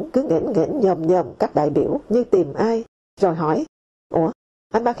 Lê Duẩn cứ nghển nghển nhòm nhòm các đại biểu như tìm ai, rồi hỏi, ủa,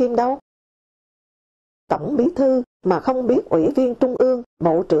 anh Ba Khiêm đâu? Tổng bí thư mà không biết ủy viên trung ương,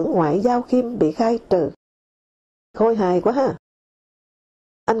 bộ trưởng ngoại giao Khiêm bị khai trừ. Khôi hài quá ha.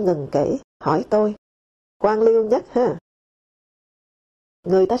 Anh ngừng kể, hỏi tôi, quan liêu nhất ha.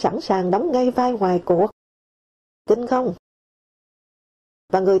 Người ta sẵn sàng đóng ngay vai ngoài cuộc. Tin không?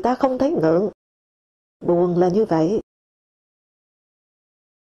 Và người ta không thấy ngượng. Buồn là như vậy.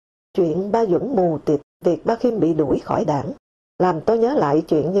 Chuyện Ba Duẩn mù tịt, việc Ba Khiêm bị đuổi khỏi đảng, làm tôi nhớ lại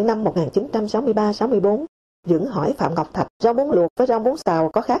chuyện những năm 1963-64. Duẩn hỏi Phạm Ngọc Thạch, rau muống luộc với rau muống xào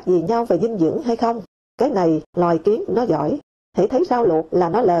có khác gì nhau về dinh dưỡng hay không? Cái này, loài kiến nó giỏi. Hễ thấy rau luộc là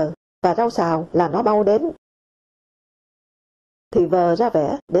nó lờ, và rau xào là nó bao đến. Thì vờ ra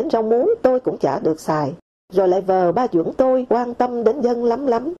vẻ, đến rau muống tôi cũng chả được xài, rồi lại vờ Ba Duẩn tôi quan tâm đến dân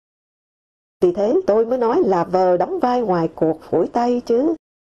lắm. Vì thế tôi mới nói là vờ đóng vai ngoài cuộc phủi tay chứ.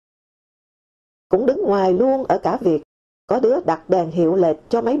 Cũng đứng ngoài luôn ở cả việc, có đứa đặt đèn hiệu lệch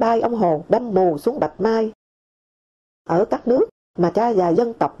cho máy bay ông Hồ đâm mù xuống Bạch Mai. Ở các nước mà cha già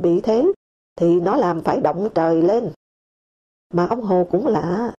dân tộc bị thế, thì nó làm phải động trời lên. Mà ông Hồ cũng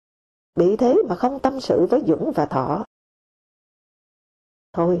lạ, bị thế mà không tâm sự với Duẩn và Thọ.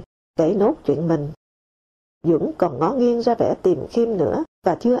 Thôi, kể nốt chuyện mình. Duẩn còn ngó nghiêng ra vẻ tìm Khiêm nữa,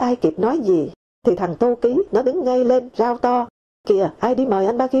 và chưa ai kịp nói gì, thì thằng Tô Ký nó đứng ngay lên rao to, kìa, ai đi mời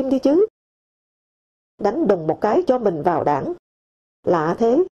anh Ba Khiêm đi chứ. Đánh đùng một cái cho mình vào đảng. Lạ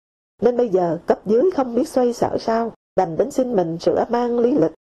thế, nên bây giờ cấp dưới không biết xoay sở sao, đành đến xin mình sửa mang lý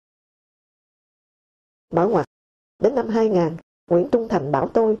lịch. Mở ngoặt, đến năm 2000, Nguyễn Trung Thành bảo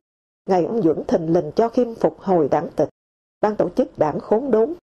tôi, ngày ông Duẩn thình lình cho Khiêm phục hồi đảng tịch, ban tổ chức đảng khốn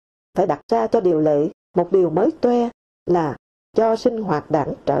đốn, phải đặt ra cho điều lệ một điều mới toe là cho sinh hoạt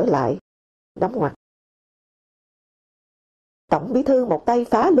đảng trở lại. Đóng ngoặt. Tổng bí thư một tay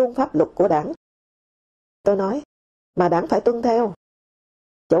phá luôn pháp luật của đảng. Tôi nói, mà đảng phải tuân theo.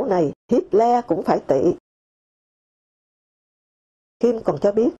 Chỗ này Hitler cũng phải tị. Khiêm còn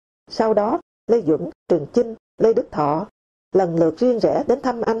cho biết, sau đó Lê Duẩn, Trường Chinh, Lê Đức Thọ lần lượt riêng rẽ đến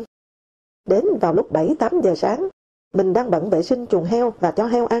thăm anh. Đến vào lúc 7-8 giờ sáng, mình đang bận vệ sinh chuồng heo và cho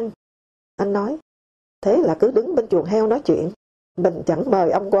heo ăn. Anh nói, thế là cứ đứng bên chuồng heo nói chuyện, mình chẳng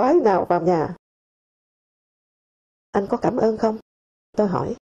mời ông quái nào vào nhà. Anh có cảm ơn không? Tôi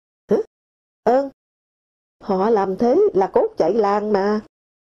hỏi. Hả? Ơn? Họ làm thế là cốt chạy làng mà.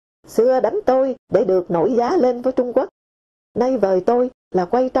 Xưa đánh tôi để được nổi giá lên với Trung Quốc. Nay vời tôi là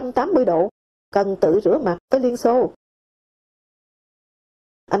quay 180 độ, cần tự rửa mặt với Liên Xô.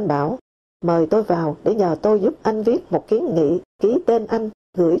 Anh bảo, mời tôi vào để nhờ tôi giúp anh viết một kiến nghị ký tên anh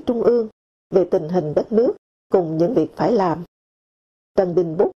gửi Trung ương về tình hình đất nước cùng những việc phải làm. Trần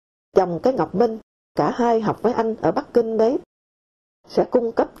Đình Bút, chồng cái Ngọc Minh, cả hai học với anh ở Bắc Kinh đấy, sẽ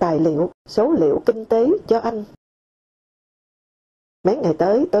cung cấp tài liệu, số liệu kinh tế cho anh. Mấy ngày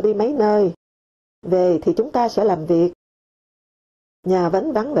tới tôi đi mấy nơi, về thì chúng ta sẽ làm việc. Nhà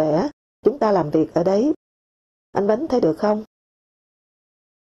Vấn vắng vẻ, chúng ta làm việc ở đấy. Anh Vấn thấy được không?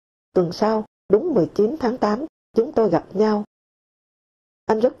 Tuần sau, đúng 19 tháng 8, chúng tôi gặp nhau.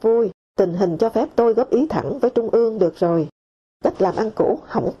 Anh rất vui, tình hình cho phép tôi góp ý thẳng với Trung ương được rồi. Cách làm ăn cũ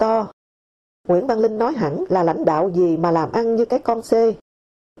hỏng to. Nguyễn Văn Linh nói hẳn là lãnh đạo gì mà làm ăn như cái con C.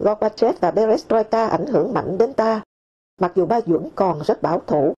 Gorbachev và Perestroika ảnh hưởng mạnh đến ta. Mặc dù Ba Duẩn còn rất bảo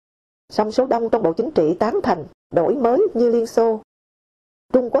thủ, song số đông trong bộ chính trị tán thành đổi mới như Liên Xô.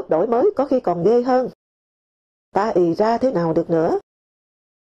 Trung Quốc đổi mới có khi còn ghê hơn. Ta ì ra thế nào được nữa.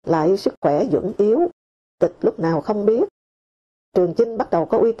 Lại sức khỏe Duẩn yếu, tịch lúc nào không biết. Trường Chinh bắt đầu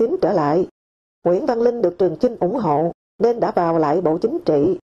có uy tín trở lại. Nguyễn Văn Linh được Trường Chinh ủng hộ nên đã vào lại Bộ Chính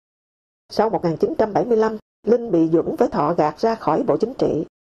trị. Sau 1975, Linh bị Duẩn với Thọ gạt ra khỏi Bộ Chính trị.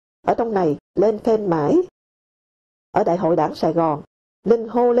 Ở trong này lên phên mãi. Ở Đại hội Đảng Sài Gòn, Linh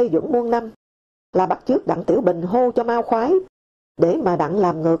hô Lê Duẩn muôn năm, là bắt chước Đặng Tiểu Bình hô cho Mao khoái, để mà Đặng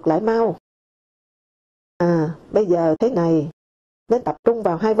làm ngược lại Mao. Bây giờ thế này, nên tập trung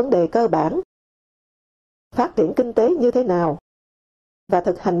vào hai vấn đề cơ bản. Phát triển kinh tế như thế nào, và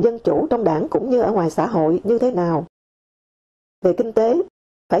thực hành dân chủ trong đảng cũng như ở ngoài xã hội như thế nào. Về kinh tế,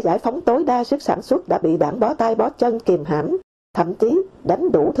 phải giải phóng tối đa sức sản xuất đã bị đảng bó tay bó chân kìm hãm, thậm chí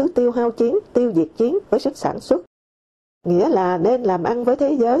đánh đủ thứ tiêu hao chiến, tiêu diệt chiến với sức sản xuất. Nghĩa là nên làm ăn với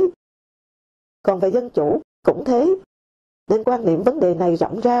thế giới. Còn về dân chủ, cũng thế. Nên quan niệm vấn đề này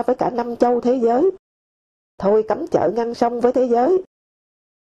rộng ra với cả 5 châu thế giới. Thôi cấm chợ ngăn sông với thế giới.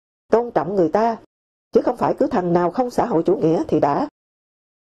 Tôn trọng người ta, chứ không phải cứ thằng nào không xã hội chủ nghĩa thì đã.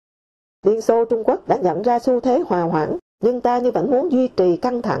 Liên Xô Trung Quốc đã nhận ra xu thế hòa hoãn, nhưng ta như vẫn muốn duy trì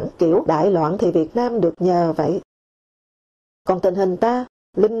căng thẳng kiểu đại loạn thì Việt Nam được nhờ vậy. Còn tình hình ta,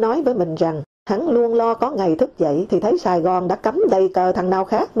 Linh nói với mình rằng, hắn luôn lo có ngày thức dậy thì thấy Sài Gòn đã cắm đầy cờ thằng nào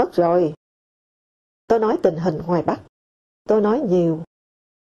khác mất rồi. Tôi nói tình hình ngoài Bắc. Tôi nói nhiều.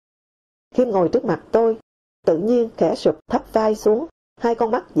 Khiêm ngồi trước mặt tôi, tự nhiên khẽ sụp thấp vai xuống, hai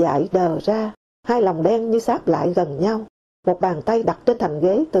con mắt dại đờ ra, hai lòng đen như sáp lại gần nhau. Một bàn tay đặt trên thành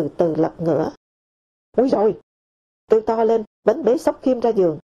ghế từ từ lật ngửa. Úi rồi! Tôi to lên, bấn bế xốc Khiêm ra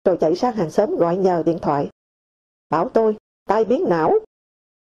giường, rồi chạy sang hàng xóm gọi nhờ điện thoại. Bảo tôi, tai biến não.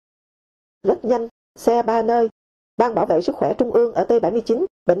 Rất nhanh, xe 3 nơi, Ban Bảo vệ Sức khỏe Trung ương ở T79,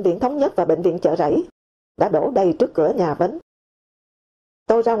 Bệnh viện Thống nhất và Bệnh viện Chợ Rẫy, đã đổ đầy trước cửa nhà Vấn.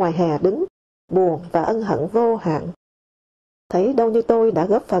 Tôi ra ngoài hè đứng, buồn và ân hận vô hạn. Thấy đâu như tôi đã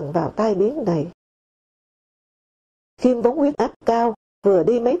góp phần vào tai biến này. Khiêm vốn huyết áp cao, vừa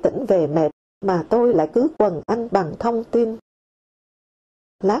đi mấy tỉnh về mệt, mà tôi lại cứ quần anh bằng thông tin.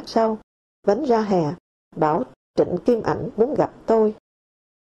 Lát sau, Vấn ra hè, bảo Trịnh Kim Ảnh muốn gặp tôi.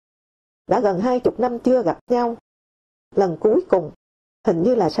 Đã gần 20 năm chưa gặp nhau. Lần cuối cùng, hình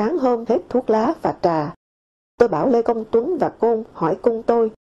như là sáng hôm hết thuốc lá và trà. Tôi bảo Lê Công Tuấn và Côn hỏi cung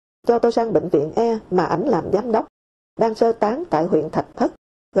tôi, cho tôi sang bệnh viện E mà ảnh làm giám đốc, đang sơ tán tại huyện Thạch Thất,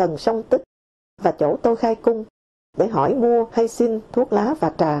 gần sông Tích, và chỗ tôi khai cung, để hỏi mua hay xin thuốc lá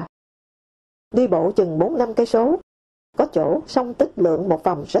và trà. Đi bộ chừng 4-5 cây số, có chỗ sông Tích lượn một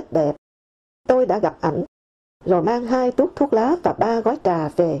vòng rất đẹp. Tôi đã gặp ảnh, rồi mang 2 tuốt thuốc lá và 3 gói trà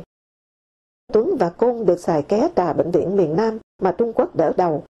về. Tuấn và Côn được xài ké trà bệnh viện miền Nam mà Trung Quốc đỡ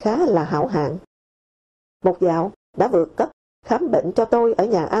đầu khá là hảo hạng. Một dạo đã vượt cấp khám bệnh cho tôi ở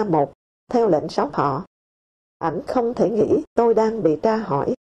nhà A1 theo lệnh Sáu Thọ. Ảnh không thể nghĩ tôi đang bị tra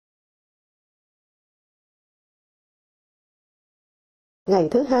hỏi. Ngày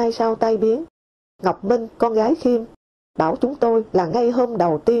thứ 2 sau tai biến, Ngọc Minh, con gái Khiêm, bảo chúng tôi là ngay hôm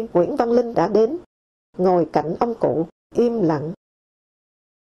đầu tiên Nguyễn Văn Linh đã đến, ngồi cạnh ông cụ, im lặng.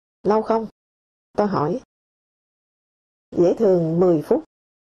 Lâu không? Tôi hỏi. Dễ thường 10 phút.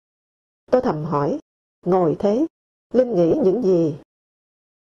 Tôi thầm hỏi, ngồi thế, Linh nghĩ những gì?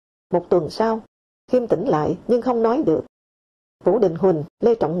 Một tuần sau, Khiêm tỉnh lại nhưng không nói được. Vũ Đình Huỳnh,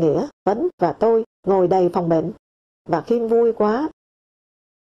 Lê Trọng Nghĩa, Vấn và tôi ngồi đầy phòng bệnh, và Khiêm vui quá.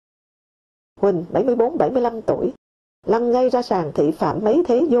 Huỳnh 74-75 tuổi, lăn ngay ra sàn thị phạm mấy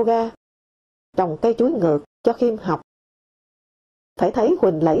thế yoga, trồng cây chuối ngược cho Khiêm học. Phải thấy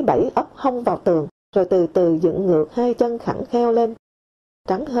Huỳnh lẫy bẫy ấp hông vào tường, rồi từ từ dựng ngược 2 chân khẳng kheo lên,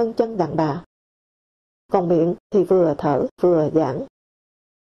 trắng hơn chân đàn bà. Còn miệng thì vừa thở vừa giãn.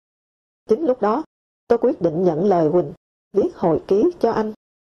 Chính lúc đó, tôi quyết định nhận lời Huỳnh, viết hồi ký cho anh.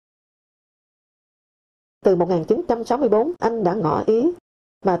 Từ 1964, anh đã ngỏ ý,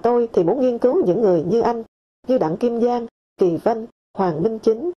 mà tôi thì muốn nghiên cứu những người như anh, như Đặng Kim Giang, Kỳ Vân, Hoàng Minh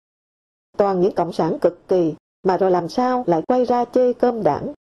Chính. Toàn những cộng sản cực kỳ, mà rồi làm sao lại quay ra chê cơm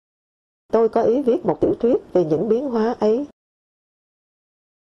đảng. Tôi có ý viết một tiểu thuyết về những biến hóa ấy.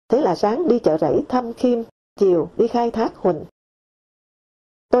 Thế là sáng đi Chợ Rẫy thăm Khiêm, chiều đi khai thác Huỳnh.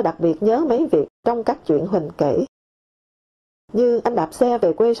 Tôi đặc biệt nhớ mấy việc trong các chuyện Huỳnh kể. Như anh đạp xe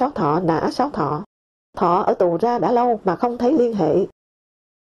về quê Sáu Thọ nã Sáu Thọ. Thọ ở tù ra đã lâu mà không thấy liên hệ.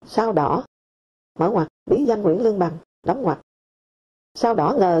 Sao Đỏ, mở ngoặc, bí danh Nguyễn Lương Bằng, đóng ngoặc. Sao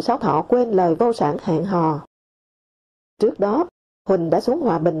Đỏ ngờ Sáu Thọ quên lời vô sản hẹn hò. Trước đó, Huỳnh đã xuống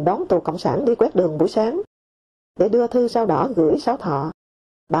Hòa Bình đón tù cộng sản đi quét đường buổi sáng, để đưa thư Sao Đỏ gửi Sáu Thọ,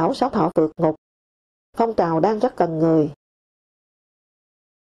 bảo Sáu Thọ vượt ngục. Phong trào đang rất cần người.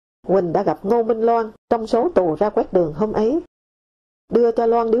 Huỳnh đã gặp Ngô Minh Loan trong số tù ra quét đường hôm ấy. Đưa cho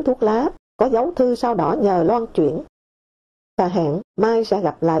Loan điếu thuốc lá, có dấu thư Sao Đỏ nhờ Loan chuyển. Và hẹn mai sẽ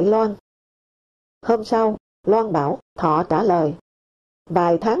gặp lại Loan. Hôm sau, Loan bảo Thọ trả lời.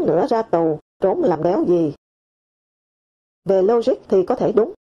 Vài tháng nữa ra tù, trốn làm đéo gì. Về logic thì có thể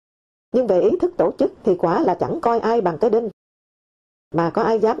đúng, nhưng về ý thức tổ chức thì quả là chẳng coi ai bằng cái đinh. Mà có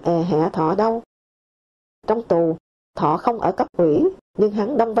ai dám hẹ Thọ đâu. Trong tù, Thọ không ở cấp ủy, nhưng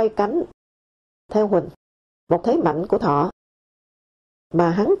hắn đâm vây cánh. Theo Huỳnh, một thế mạnh của Thọ. Mà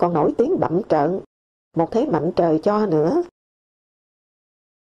hắn còn nổi tiếng bặm trợn, một thế mạnh trời cho nữa.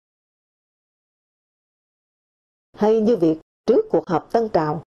 Hay như việc trước cuộc họp tân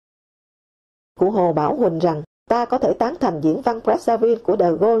trào, cụ Hồ bảo Huỳnh rằng ta có thể tán thành diễn văn Brazzaville của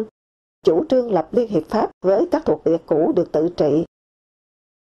De Gaulle, chủ trương lập Liên hiệp Pháp với các thuộc địa cũ được tự trị.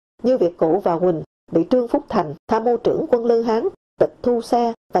 Như việc cụ và Huỳnh bị Trương Phúc Thành, tham mưu trưởng quân Lư Hán, tịch thu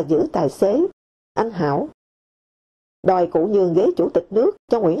xe và giữ tài xế, anh Hảo. Đòi cụ nhường ghế chủ tịch nước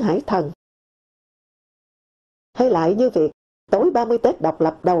cho Nguyễn Hải Thần. Hay lại như việc tối 30 Tết độc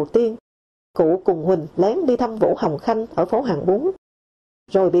lập đầu tiên, cụ cùng Huỳnh lén đi thăm Vũ Hồng Khanh ở phố Hàng Bún,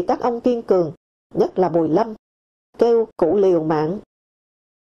 rồi bị các ông kiên cường, nhất là Bùi Lâm, kêu cụ liều mạng.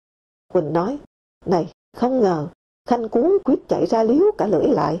 Huỳnh nói, này, không ngờ, Khanh cuốn quyết chạy ra liếu cả lưỡi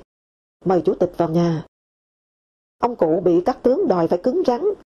lại, mời chủ tịch vào nhà. Ông cụ bị các tướng đòi phải cứng rắn,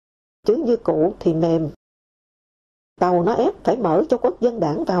 chứ như cụ thì mềm. Tàu nó ép phải mở cho Quốc dân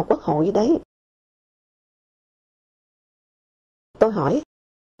đảng vào quốc hội đấy. Tôi hỏi,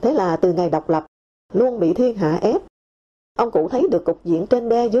 thế là từ ngày độc lập, luôn bị thiên hạ ép. Ông cụ thấy được cục diện trên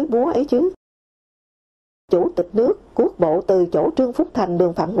đe dưới búa ấy chứ? Chủ tịch nước cuốc bộ từ chỗ Trương Phúc Thành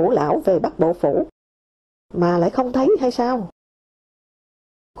đường Phạm Ngũ Lão về Bắc Bộ Phủ, mà lại không thấy hay sao?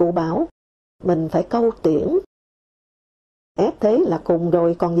 Cụ bảo, mình phải câu tiễn. Ép thế là cùng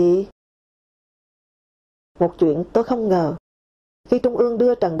rồi còn gì? Một chuyện tôi không ngờ. Khi Trung ương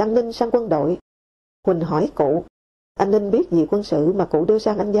đưa Trần Đăng Ninh sang quân đội, Huỳnh hỏi cụ, anh Ninh biết gì quân sự mà cụ đưa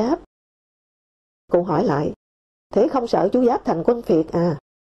sang anh Giáp? Cụ hỏi lại, thế không sợ chú Giáp thành quân phiệt à?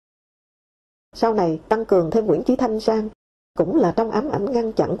 Sau này tăng cường thêm Nguyễn Chí Thanh sang, cũng là trong ám ảnh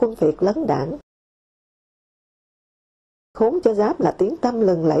ngăn chặn quân phiệt lấn đảng. Khốn cho Giáp là tiếng tăm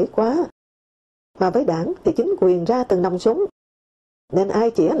lừng lẫy quá. Mà với đảng thì chính quyền ra từng nòng súng, nên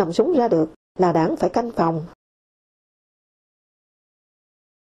ai chĩa nòng súng ra được là đảng phải canh phòng.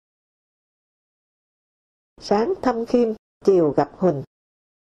 Sáng thăm Khiêm, chiều gặp Huỳnh.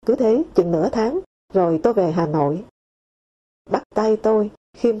 Cứ thế chừng nửa tháng, rồi tôi về Hà Nội. Bắt tay tôi,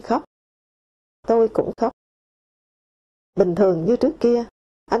 Khiêm khóc. Tôi cũng khóc. Bình thường như trước kia,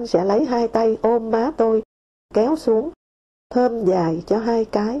 anh sẽ lấy hai tay ôm má tôi, kéo xuống, thơm dài cho hai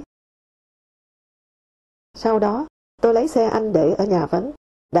cái. Sau đó, tôi lấy xe anh để ở nhà Vấn,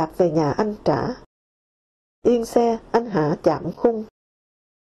 đạp về nhà anh trả. Yên xe, anh hạ chạm khung.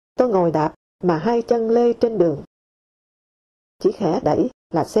 Tôi ngồi đạp mà hai chân lê trên đường. Chỉ khẽ đẩy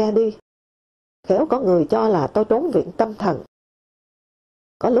là xe đi. Khéo có người cho là tôi trốn viện tâm thần.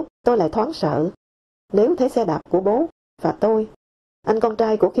 Có lúc tôi lại thoáng sợ. Nếu thấy xe đạp của bố và tôi, anh con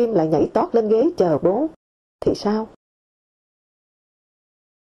trai của Kim lại nhảy tót lên ghế chờ bố, thì sao?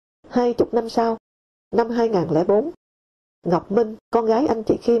 20 năm sau, năm 2004, Ngọc Minh, con gái anh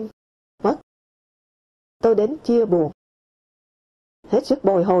chị Kim, mất. Tôi đến chia buồn. Hết sức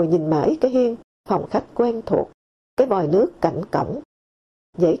bồi hồi nhìn mãi cái hiên, phòng khách quen thuộc, cái vòi nước cạnh cổng.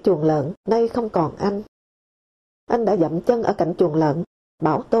 Dãy chuồng lợn nay không còn anh. Anh đã dậm chân ở cạnh chuồng lợn,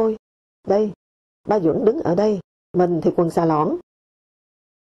 bảo tôi, đây, ba Duẩn đứng ở đây, mình thì quần xà lõn.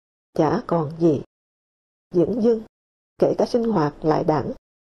 Chả còn gì. Dửng dưng, kể cả sinh hoạt lại đẳng.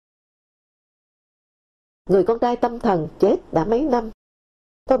 Người con trai tâm thần chết đã mấy năm.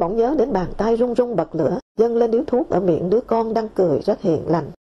 Tôi bỗng nhớ đến bàn tay run run bật lửa, dâng lên điếu thuốc ở miệng đứa con đang cười rất hiền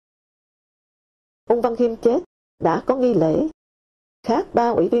lành. Ung Văn Khiêm chết, đã có nghi lễ. Khác ba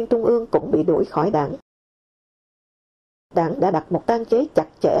ủy viên trung ương cũng bị đuổi khỏi đảng. Đảng đã đặt một tang chế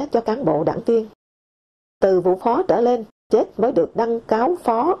chặt chẽ cho cán bộ đảng viên. Từ vụ phó trở lên, chết mới được đăng cáo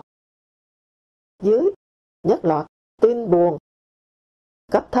phó. Dưới, nhất loạt, tin buồn.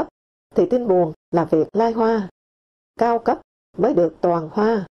 Cấp thấp thì tin buồn là việc lai hoa. Cao cấp mới được toàn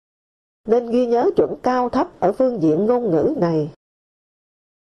hoa. Nên ghi nhớ chuẩn cao thấp ở phương diện ngôn ngữ này.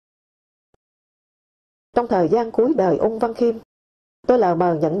 Trong thời gian cuối đời Ung Văn Khiêm, tôi lờ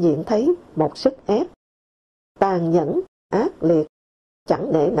mờ nhận diện thấy một sức ép. Tàn nhẫn, ác liệt,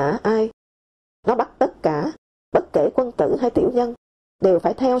 chẳng nể nã ai. Nó bắt tất cả, bất kể quân tử hay tiểu nhân, đều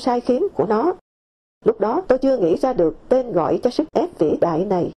phải theo sai khiến của nó. Lúc đó tôi chưa nghĩ ra được tên gọi cho sức ép vĩ đại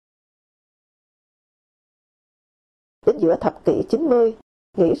này. Đến giữa thập kỷ 90,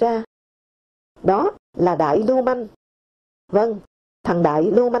 nghĩ ra, đó là đại lưu manh. Vâng, thằng đại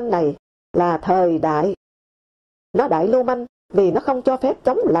lưu manh này là thời đại. Nó đại lưu manh vì nó không cho phép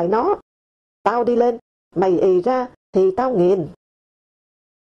chống lại nó. Tao đi lên, mày ì ra thì tao nghiền.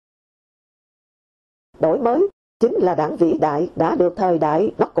 Đổi mới chính là đảng vĩ đại đã được thời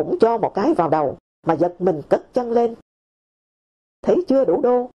đại nó cũng cho một cái vào đầu mà giật mình cất chân lên. Thấy chưa đủ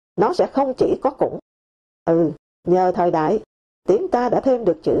đô, nó sẽ không chỉ có cũng. Nhờ thời đại, tiếng ta đã thêm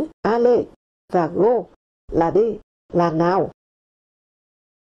được chữ ale và go là đi, là nào.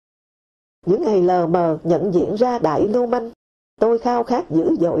 Những ngày lờ mờ nhận diện ra đại lưu manh, tôi khao khát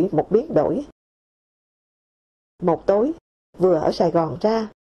dữ dội một biến đổi. Một tối, vừa ở Sài Gòn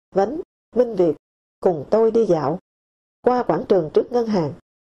ra, Vấn, Minh Việt cùng tôi đi dạo. Qua quảng trường trước ngân hàng,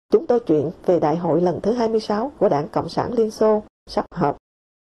 chúng tôi chuyện về đại hội lần thứ 26 của Đảng Cộng sản Liên Xô sắp họp.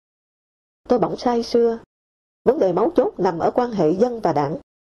 Tôi bỗng say sưa. Vấn đề mấu chốt nằm ở quan hệ dân và đảng.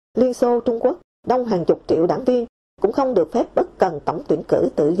 Liên Xô Trung Quốc, đông hàng chục triệu đảng viên, cũng không được phép bất cần tổng tuyển cử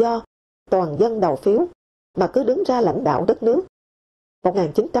tự do, toàn dân đầu phiếu, mà cứ đứng ra lãnh đạo đất nước.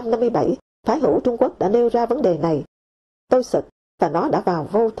 1957, phái hữu Trung Quốc đã nêu ra vấn đề này. Tôi sực và nó đã vào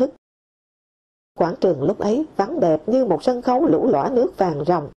vô thức. Quảng trường lúc ấy vắng đẹp như một sân khấu lũ lõa nước vàng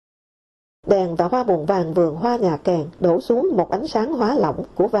ròng. Đèn và hoa buồn vàng vườn hoa nhà kèn đổ xuống một ánh sáng hóa lỏng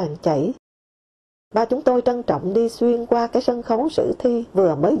của vàng chảy. Ba chúng tôi trân trọng đi xuyên qua cái sân khấu sử thi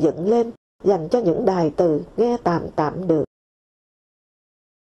vừa mới dựng lên, dành cho những đài từ nghe tạm tạm được.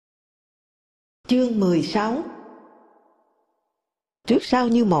 Chương 16. Trước sau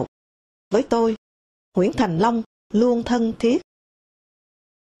như một. Với tôi, Nguyễn Thành Long luôn thân thiết.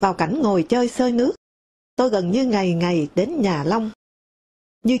 Vào cảnh ngồi chơi xơi nước, tôi gần như ngày ngày đến nhà Long.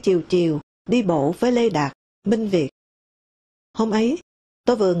 Như chiều chiều, đi bộ với Lê Đạt, Minh Việt. Hôm ấy,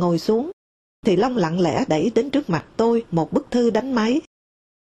 tôi vừa ngồi xuống, thì Long lặng lẽ đẩy đến trước mặt tôi một bức thư đánh máy.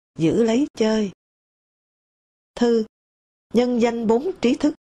 Giữ lấy chơi. Thư, nhân danh 4 trí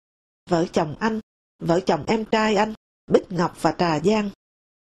thức. Vợ chồng anh, vợ chồng em trai anh, Bích Ngọc và Trà Giang.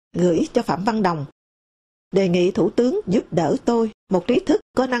 Gửi cho Phạm Văn Đồng. Đề nghị Thủ tướng giúp đỡ tôi, một trí thức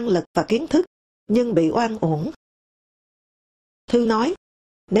có năng lực và kiến thức, nhưng bị oan uổng. Thư nói,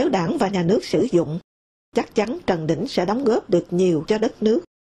 nếu đảng và nhà nước sử dụng, chắc chắn Trần Đĩnh sẽ đóng góp được nhiều cho đất nước.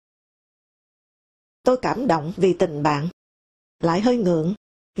 Tôi cảm động vì tình bạn, lại hơi ngượng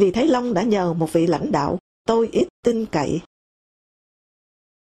vì thấy Long đã nhờ một vị lãnh đạo tôi ít tin cậy.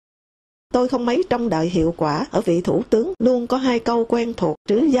 Tôi không mấy trông đợi hiệu quả ở vị thủ tướng luôn có 2 câu quen thuộc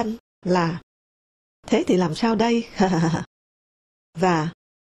trứ danh là thế thì làm sao đây? Và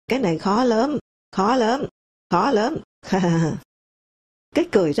cái này khó lắm, khó lắm, khó lắm. Cái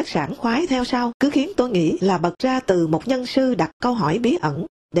cười rất sảng khoái theo sau cứ khiến tôi nghĩ là bật ra từ một nhân sư đặt câu hỏi bí ẩn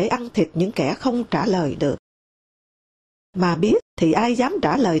để ăn thịt những kẻ không trả lời được. Mà biết thì ai dám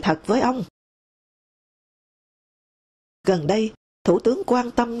trả lời thật với ông? Gần đây, Thủ tướng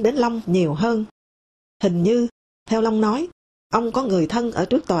quan tâm đến Long nhiều hơn. Hình như, theo Long nói, ông có người thân ở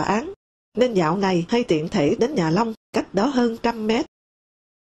trước tòa án, nên dạo này hay tiện thể đến nhà Long cách đó hơn 100 mét.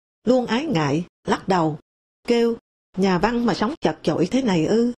 Luôn ái ngại, lắc đầu, kêu, nhà văn mà sống chật chội thế này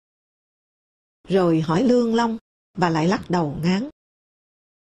ư. Rồi hỏi lương Long, bà lại lắc đầu ngán.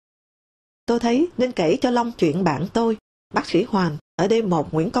 Tôi thấy nên kể cho Long chuyện bạn tôi, bác sĩ Hoàn, ở D1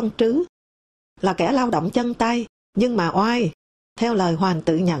 Nguyễn Công Trứ. Là kẻ lao động chân tay, nhưng mà oai, theo lời Hoàn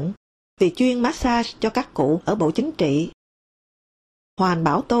tự nhận, vì chuyên massage cho các cụ ở Bộ Chính trị. Hoàn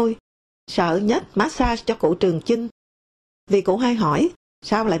bảo tôi, sợ nhất massage cho cụ Trường Chinh, vì cụ hay hỏi,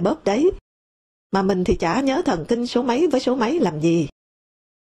 sao lại bóp đấy? Mà mình thì chả nhớ thần kinh số mấy với số mấy làm gì.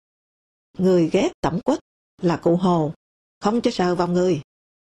 Người ghét tẩm quất là cụ Hồ, không cho sờ vào người.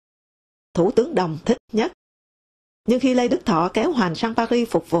 Thủ tướng Đồng thích nhất. Nhưng khi Lê Đức Thọ kéo Hoàn sang Paris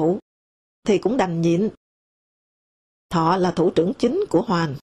phục vụ, thì cũng đành nhịn. Thọ là thủ trưởng chính của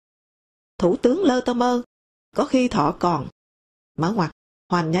Hoàn. Thủ tướng lơ tơ mơ, có khi Thọ còn. Mở ngoặt,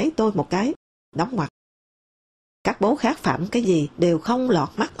 Hoàn nháy tôi một cái, đóng ngoặt. Các bố khác phạm cái gì đều không lọt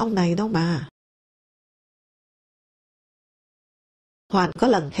mắt ông này đâu mà. Hoàn có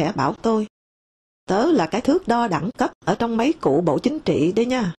lần khẽ bảo tôi, tớ là cái thước đo đẳng cấp ở trong mấy cụ Bộ Chính trị đấy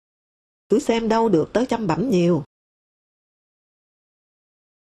nha. Cứ xem đâu được tớ chăm bẩm nhiều.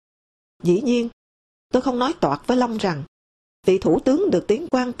 Dĩ nhiên, tôi không nói toạc với Long rằng vị thủ tướng được tiếng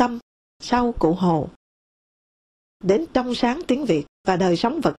quan tâm sau cụ Hồ. Đến trong sáng tiếng Việt và đời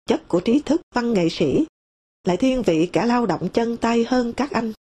sống vật chất của trí thức văn nghệ sĩ lại thiên vị kẻ lao động chân tay hơn các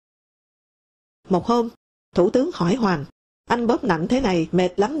anh. Một hôm, thủ tướng hỏi Hoàn, anh bóp nạnh thế này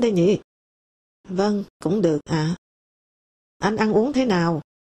mệt lắm đây nhỉ? Vâng, cũng được ạ. Anh ăn uống thế nào?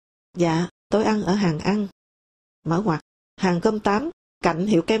 Dạ, tôi ăn ở hàng ăn. Mở ngoặt, hàng cơm tám, cạnh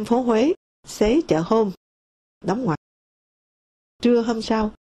hiệu kem phố Huế, xế chợ hôm. Đóng ngoặt. Trưa hôm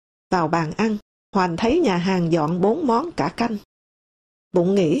sau, vào bàn ăn, Hoàn thấy nhà hàng dọn 4 món cả canh.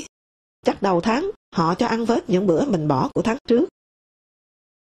 Bụng nghĩ, Chắc đầu tháng họ cho ăn vết những bữa mình bỏ của tháng trước.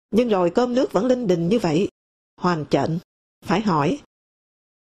 Nhưng rồi cơm nước vẫn linh đình như vậy. Hoàn chệnh, phải hỏi.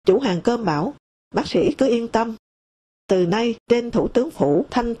 Chủ hàng cơm bảo, bác sĩ cứ yên tâm. Từ nay trên thủ tướng phủ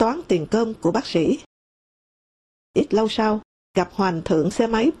thanh toán tiền cơm của bác sĩ. Ít lâu sau, gặp Hoàn thượng xe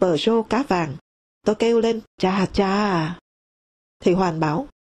máy Peugeot cá vàng. Tôi kêu lên, chà chà. Thì Hoàn bảo,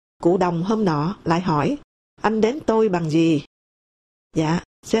 cụ Đồng hôm nọ lại hỏi, anh đến tôi bằng gì? Dạ,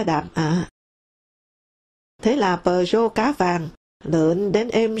 xe đạp ạ. Thế là Peugeot cá vàng lượn đến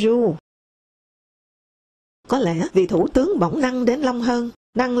êm ru. Có lẽ vì thủ tướng bỗng năng đến Long hơn,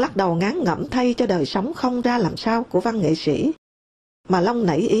 năng lắc đầu ngán ngẩm thay cho đời sống không ra làm sao của văn nghệ sĩ, mà Long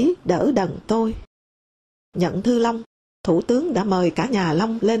nảy ý đỡ đần tôi. Nhận thư Long, thủ tướng đã mời cả nhà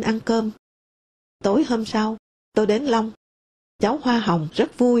Long lên ăn cơm. Tối hôm sau, tôi đến Long. Cháu Hoa Hồng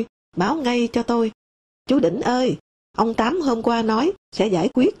rất vui, báo ngay cho tôi. Chú Đĩnh ơi, ông Tám hôm qua nói sẽ giải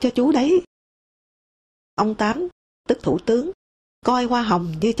quyết cho chú đấy. Ông Tám, tức thủ tướng, coi Hoa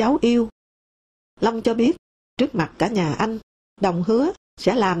Hồng như cháu yêu. Long cho biết, trước mặt cả nhà anh, đồng hứa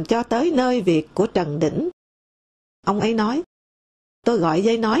sẽ làm cho tới nơi việc của Trần Đĩnh. Ông ấy nói, tôi gọi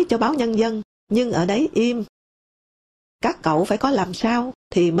dây nói cho báo Nhân dân, nhưng ở đấy im. Các cậu phải có làm sao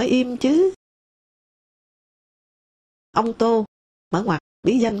thì mới im chứ. Ông Tô, mở ngoặc,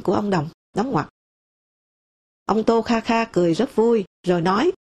 bí danh của ông Đồng, đóng ngoặc. Ông Tô kha kha cười rất vui, rồi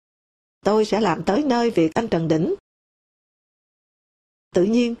nói, tôi sẽ làm tới nơi việc anh Trần Đĩnh. Tự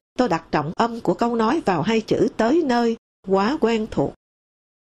nhiên, tôi đặt trọng âm của câu nói vào hai chữ tới nơi, quá quen thuộc.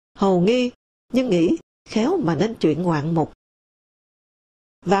 Hầu nghi, nhưng nghĩ, khéo mà nên chuyện ngoạn mục.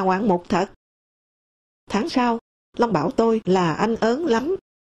 Và ngoạn mục thật. Tháng sau, Long bảo tôi là anh ớn lắm.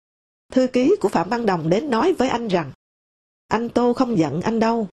 Thư ký của Phạm Văn Đồng đến nói với anh rằng, anh Tô không giận anh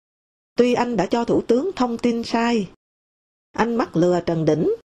đâu. Tuy anh đã cho thủ tướng thông tin sai. Anh mắc lừa Trần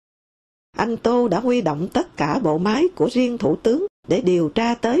Đĩnh. Anh Tô đã huy động tất cả bộ máy của riêng thủ tướng để điều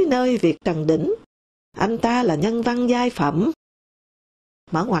tra tới nơi việc Trần Đĩnh. Anh ta là nhân văn giai phẩm.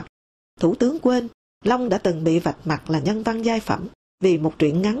 Mở ngoặc, thủ tướng quên, Long đã từng bị vạch mặt là nhân văn giai phẩm vì một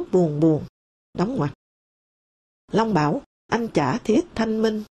truyện ngắn buồn buồn. Đóng ngoặc. Long bảo, anh chả thiết thanh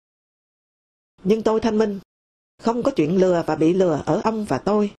minh. Nhưng tôi thanh minh. Không có chuyện lừa và bị lừa ở ông và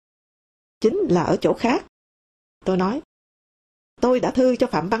tôi. Chính là ở chỗ khác. Tôi nói, tôi đã thư cho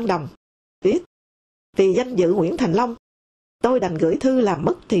Phạm Văn Đồng. Viết, vì danh dự Nguyễn Thành Long, tôi đành gửi thư làm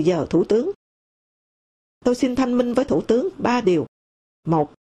mất thì giờ thủ tướng. Tôi xin thanh minh với thủ tướng 3 điều.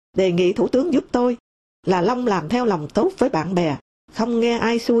 1. Đề nghị thủ tướng giúp tôi là Long làm theo lòng tốt với bạn bè, không nghe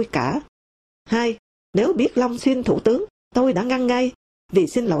ai xui cả. 2. Nếu biết Long xin thủ tướng, tôi đã ngăn ngay, vì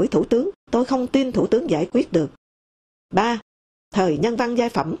xin lỗi thủ tướng, tôi không tin thủ tướng giải quyết được. 3. Thời nhân văn giai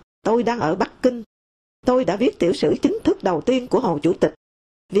phẩm, tôi đang ở Bắc Kinh. Tôi đã viết tiểu sử chính thức đầu tiên của Hồ Chủ tịch,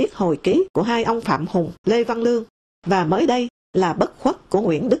 viết hồi ký của hai ông Phạm Hùng, Lê Văn Lương, và mới đây là Bất khuất của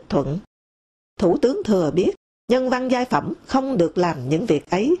Nguyễn Đức Thuận. Thủ tướng thừa biết, nhân văn giai phẩm không được làm những việc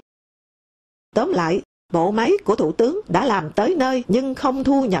ấy. Tóm lại, bộ máy của thủ tướng đã làm tới nơi nhưng không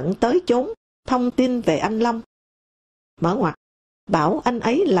thu nhận tới chốn thông tin về anh Long. Mở ngoặc, bảo anh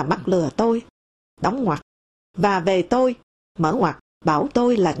ấy là mắc lừa tôi. Đóng ngoặc. Và về tôi, mở ngoặc, bảo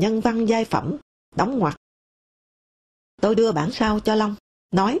tôi là nhân văn giai phẩm. Đóng ngoặc. Tôi đưa bản sao cho Long,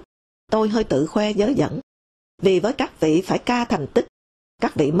 nói, tôi hơi tự khoe dớ dẫn. Vì với các vị phải ca thành tích,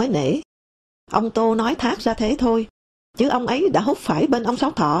 các vị mới nể. Ông Tô nói thác ra thế thôi, chứ ông ấy đã hút phải bên ông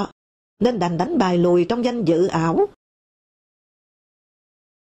Sáu Thọ, nên đành đánh bài lùi trong danh dự ảo.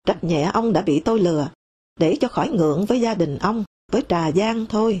 Trách nhẹ ông đã bị tôi lừa, để cho khỏi ngượng với gia đình ông, với Trà Giang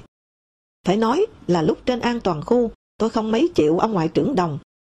thôi. Phải nói là lúc trên an toàn khu, tôi không mấy chịu ông ngoại trưởng Đồng,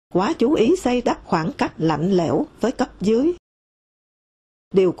 quá chú ý xây đắp khoảng cách lạnh lẽo với cấp dưới.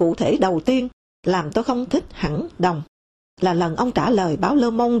 Điều cụ thể đầu tiên làm tôi không thích hẳn Đồng là lần ông trả lời báo Le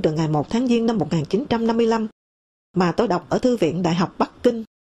Monde từ ngày 1 tháng Giêng năm 1955 mà tôi đọc ở Thư viện Đại học Bắc Kinh.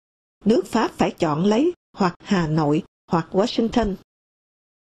 Nước Pháp phải chọn lấy hoặc Hà Nội hoặc Washington.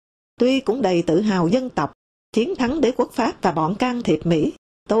 Tuy cũng đầy tự hào dân tộc, chiến thắng đế quốc Pháp và bọn can thiệp Mỹ,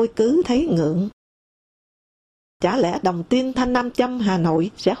 tôi cứ thấy ngượng. Chả lẽ đồng tin thanh nam châm Hà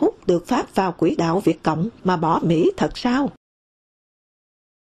Nội sẽ hút được Pháp vào quỹ đạo Việt Cộng mà bỏ Mỹ thật sao?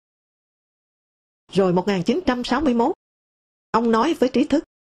 Rồi 1961, ông nói với trí thức,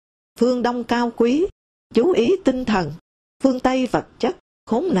 phương Đông cao quý, chú ý tinh thần, phương Tây vật chất,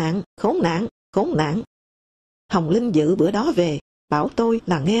 khốn nạn, khốn nạn, khốn nạn. Hồng Linh dự bữa đó về, bảo tôi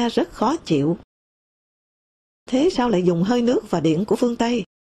là nghe rất khó chịu. Thế sao lại dùng hơi nước và điện của phương Tây?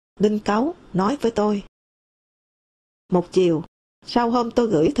 Linh cáu nói với tôi. Một chiều, sau hôm tôi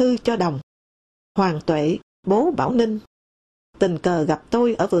gửi thư cho Đồng, Hoàng Tuệ, bố Bảo Ninh, tình cờ gặp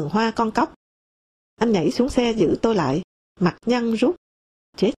tôi ở vườn hoa con cóc. Anh nhảy xuống xe giữ tôi lại, mặt nhăn rút.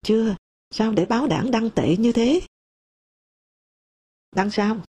 Chết chưa, sao để báo đảng đăng tệ như thế? Đăng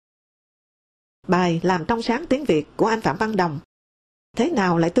sao? Bài làm trong sáng tiếng Việt của anh Phạm Văn Đồng. Thế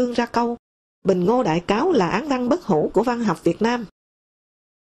nào lại tương ra câu Bình Ngô Đại Cáo là án văn bất hủ của văn học Việt Nam?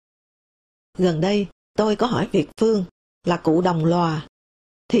 Gần đây, tôi có hỏi Việt Phương, là cụ đồng lòa,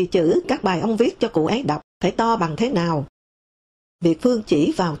 thì chữ các bài ông viết cho cụ ấy đọc phải to bằng thế nào? Việt Phương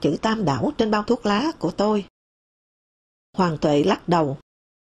chỉ vào chữ Tam Đảo trên bao thuốc lá của tôi. Hoàng Tuệ lắc đầu,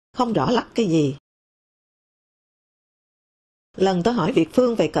 không rõ lắc cái gì. Lần tôi hỏi Việt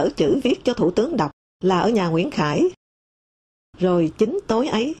Phương về cỡ chữ viết cho Thủ tướng đọc là ở nhà Nguyễn Khải. Rồi chính tối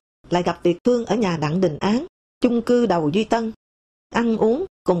ấy lại gặp Việt Phương ở nhà Đặng Đình Án, chung cư Đầu Duy Tân, ăn uống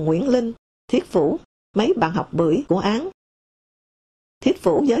cùng Nguyễn Linh, Thiết Phủ, mấy bạn học bưởi của Án. Thiết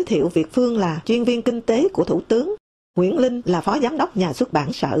Phủ giới thiệu Việt Phương là chuyên viên kinh tế của Thủ tướng, Nguyễn Linh là phó giám đốc nhà xuất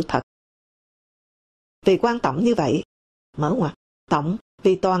bản Sợ Thật. Vì quan trọng như vậy, mở ngoặc, tổng,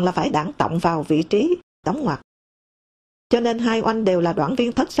 vì toàn là phải đảng tổng vào vị trí, đóng ngoặc. Cho nên hai oanh đều là đoạn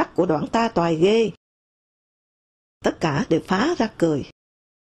viên thất sắc của đoạn ta toài ghê. Tất cả đều phá ra cười.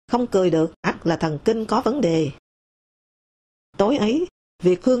 Không cười được, ắt là thần kinh có vấn đề. Tối ấy,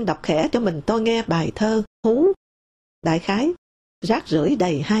 Việt Phương đọc khẽ cho mình tôi nghe bài thơ Hú. Đại khái, rác rưởi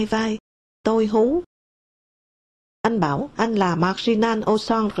đầy hai vai, tôi hú. Anh bảo anh là marginal au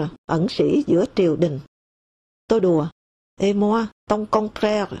centre, ẩn sĩ giữa triều đình. Tôi đùa, et moi, ton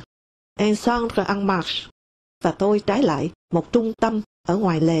contraire, un centre en marche. Và tôi trái lại, một trung tâm ở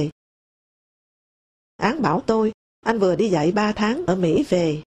ngoài lề. Án bảo tôi, anh vừa đi dạy 3 tháng ở Mỹ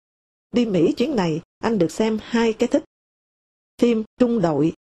về. Đi Mỹ chuyến này, anh được xem 2 cái thích. Phim Trung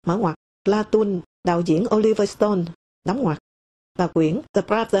đội, mở ngoặc, Platoon, đạo diễn Oliver Stone, đóng ngoặc, và quyển The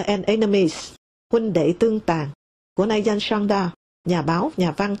Brother and Enemies, huynh đệ tương tàn, của Nayan Chanda, nhà báo,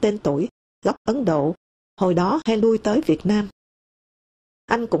 nhà văn tên tuổi, gốc Ấn Độ, hồi đó hay lui tới Việt Nam.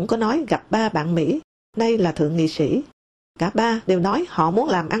 Anh cũng có nói gặp 3 bạn Mỹ, nay là thượng nghị sĩ. Cả 3 đều nói họ muốn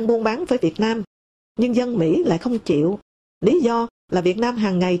làm ăn buôn bán với Việt Nam, nhưng dân Mỹ lại không chịu. Lý do là Việt Nam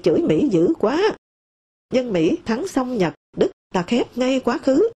hàng ngày chửi Mỹ dữ quá. Dân Mỹ thắng xong Nhật, Đức là khép ngay quá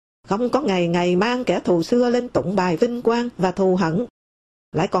khứ, không có ngày ngày mang kẻ thù xưa lên tụng bài vinh quang và thù hận.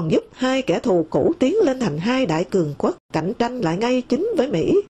 Lại còn giúp 2 kẻ thù cũ tiến lên thành 2 đại cường quốc, cạnh tranh lại ngay chính với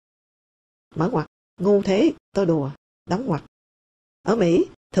Mỹ. Mở ngoặc, ngu thế, tôi đùa, đóng ngoặc. Ở Mỹ,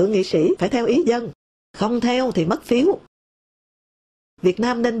 thượng nghị sĩ phải theo ý dân, không theo thì mất phiếu. Việt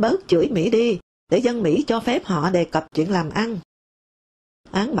Nam nên bớt chửi Mỹ đi, để dân Mỹ cho phép họ đề cập chuyện làm ăn.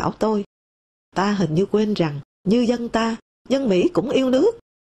 Án bảo tôi, ta hình như quên rằng, như dân ta, dân Mỹ cũng yêu nước.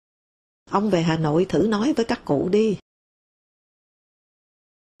 Ông về Hà Nội thử nói với các cụ đi.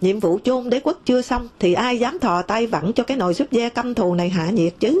 Nhiệm vụ chôn đế quốc chưa xong, thì ai dám thò tay vặn cho cái nồi súp dê căm thù này hạ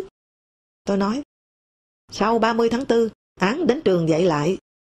nhiệt chứ? Tôi nói, sau 30 tháng 4, Án đến trường dạy lại,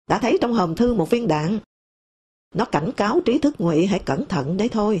 đã thấy trong hòm thư một viên đạn. Nó cảnh cáo trí thức ngụy hãy cẩn thận đấy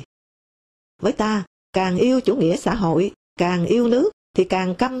thôi. Với ta, càng yêu chủ nghĩa xã hội, càng yêu nước, thì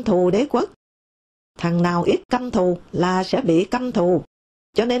càng căm thù đế quốc. Thằng nào ít căm thù là sẽ bị căm thù,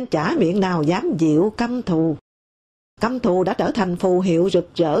 cho nên chả miệng nào dám dịu căm thù. Căm thù đã trở thành phù hiệu rực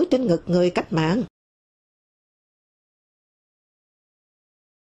rỡ trên ngực người cách mạng.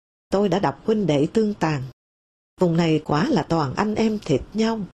 Tôi đã đọc huynh đệ tương tàn. Vùng này quả là toàn anh em thịt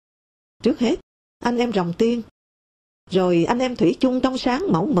nhau. Trước hết, anh em Rồng Tiên. Rồi anh em Thủy chung trong sáng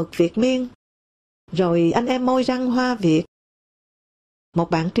mẫu mực Việt Miên. Rồi anh em Môi Răng Hoa Việt. Một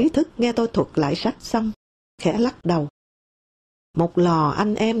bạn trí thức nghe tôi thuật lại sách xong, khẽ lắc đầu. Một lò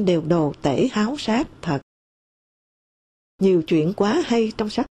anh em đều đồ tể háo sát thật. Nhiều chuyện quá hay trong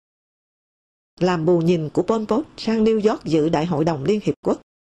sách. Làm bù nhìn của Pol Pot sang New York dự Đại hội đồng Liên Hiệp Quốc.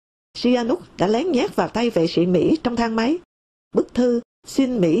 Sihanouk đã lén nhét vào tay vệ sĩ Mỹ trong thang máy bức thư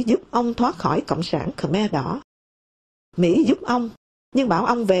xin Mỹ giúp ông thoát khỏi Cộng sản Khmer Đỏ. Mỹ giúp ông, nhưng bảo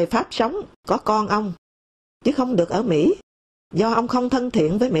ông về Pháp sống, có con ông, chứ không được ở Mỹ, do ông không thân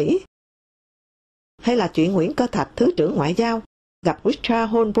thiện với Mỹ. Hay là chuyện Nguyễn Cơ Thạch, Thứ trưởng Ngoại giao, gặp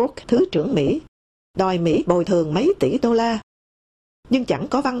Richard Holbrooke, Thứ trưởng Mỹ, đòi Mỹ bồi thường mấy tỷ đô la, nhưng chẳng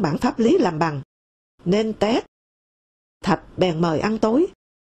có văn bản pháp lý làm bằng, nên tét. Thạch bèn mời ăn tối,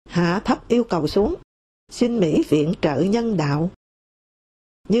 hạ thấp yêu cầu xuống, xin Mỹ viện trợ nhân đạo.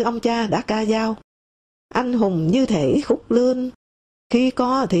 Như ông cha đã ca dao, anh hùng như thể khúc lươn, khi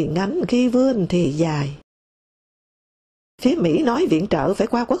co thì ngắn, khi vươn thì dài. Phía Mỹ nói viện trợ phải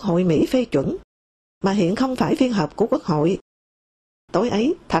qua Quốc hội Mỹ phê chuẩn, mà hiện không phải phiên họp của Quốc hội. Tối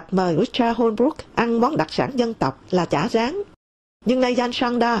ấy, Thạch mời Richard Holbrooke ăn món đặc sản dân tộc là chả rán. Nhưng nay Jan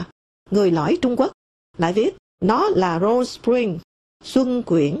Sanda, người lõi Trung Quốc, lại viết Nó là Rose Spring, Xuân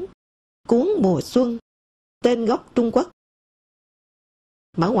Quyển, cuốn mùa xuân, tên gốc Trung Quốc.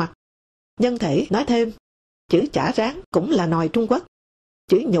 Mở ngoặc. Nhân thể nói thêm, chữ chả rán cũng là nòi Trung Quốc,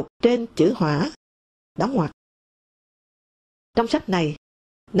 chữ nhục trên chữ hỏa. Đóng ngoặc. Trong sách này,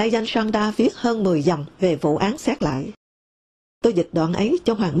 Nayan Sanda viết hơn 10 dòng về vụ án xét lại. Tôi dịch đoạn ấy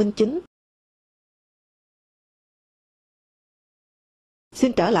cho Hoàng Minh Chính.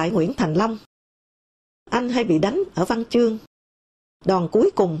 Xin trở lại Nguyễn Thành Long. Anh hay bị đánh ở văn chương. Đòn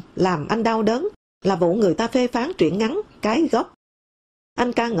cuối cùng làm anh đau đớn là vụ người ta phê phán truyện ngắn Cái Gốc.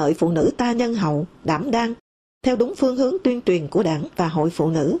 Anh ca ngợi phụ nữ ta nhân hậu, đảm đang, theo đúng phương hướng tuyên truyền của Đảng và Hội Phụ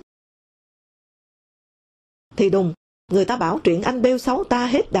Nữ. Thì đùng, người ta bảo truyện anh bêu xấu ta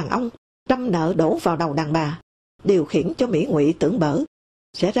hết đàn ông, trăm nợ đổ vào đầu đàn bà, điều khiển cho Mỹ Ngụy tưởng bở,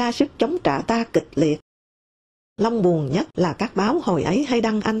 sẽ ra sức chống trả ta kịch liệt. Long buồn nhất là các báo hồi ấy hay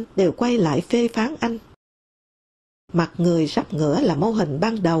đăng anh đều quay lại phê phán anh. Mặt người sắp ngửa là mô hình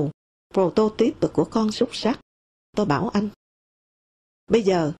ban đầu, prototype của con súc sắt. Tôi bảo anh. Bây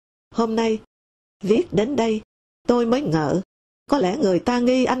giờ, hôm nay, viết đến đây, tôi mới ngờ, có lẽ người ta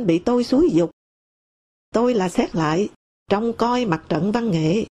nghi anh bị tôi xúi giục. Tôi là xét lại, trông coi mặt trận văn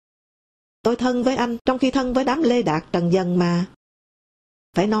nghệ. Tôi thân với anh trong khi thân với đám Lê Đạt Trần Dần mà.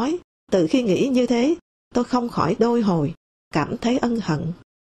 Phải nói, từ khi nghĩ như thế, tôi không khỏi đôi hồi, cảm thấy ân hận.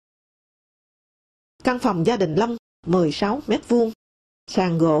 Căn phòng gia đình Long 16 mét vuông,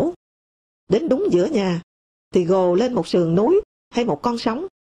 sàn gỗ. Đến đúng giữa nhà, thì gồ lên một sườn núi hay một con sóng,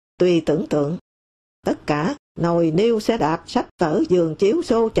 tùy tưởng tượng. Tất cả, nồi niêu xe đạp, sách vở, giường chiếu,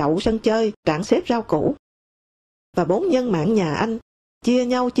 xô chậu, sân chơi, trảng xếp rau củ. Và 4 nhân mạng nhà anh, chia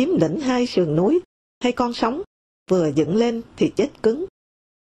nhau chiếm lĩnh 2 sườn núi, hay con sóng, vừa dựng lên thì chết cứng.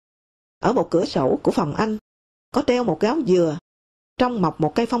 Ở một cửa sổ của phòng anh, có treo một gáo dừa, trong mọc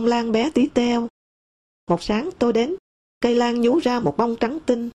một cây phong lan bé tí teo. Một sáng tôi đến, cây lan nhú ra một bông trắng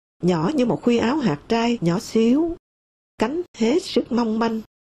tinh, nhỏ như một khuy áo hạt trai nhỏ xíu, cánh hết sức mong manh.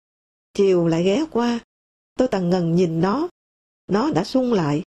 Chiều lại ghé qua, tôi tần ngần nhìn nó đã sung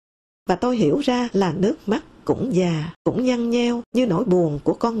lại, và tôi hiểu ra là nước mắt cũng già, cũng nhăn nheo như nỗi buồn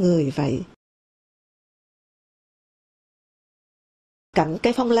của con người vậy. Cạnh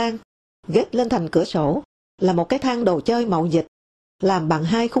cây phong lan, ghét lên thành cửa sổ, là một cái thang đồ chơi mậu dịch, làm bằng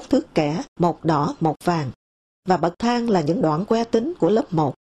 2 khúc thước kẻ, một đỏ, một vàng, và bậc thang là những đoạn que tính của lớp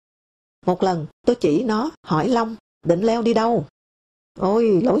 1. Một lần, tôi chỉ nó, hỏi Long, định leo đi đâu?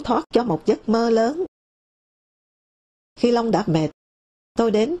 Ôi, lối thoát cho một giấc mơ lớn. Khi Long đã mệt,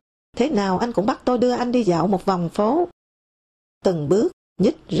 tôi đến, thế nào anh cũng bắt tôi đưa anh đi dạo một vòng phố. Từng bước,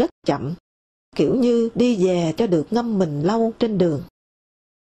 nhích rất chậm, kiểu như đi về cho được ngâm mình lâu trên đường.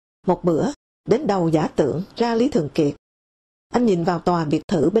 Một bữa, đến đầu Giả Tượng ra Lý Thường Kiệt. Anh nhìn vào tòa biệt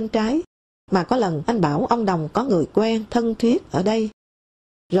thự bên trái, mà có lần anh bảo ông Đồng có người quen, thân thiết ở đây.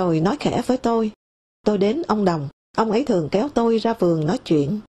 Rồi nói khẽ với tôi đến ông Đồng, ông ấy thường kéo tôi ra vườn nói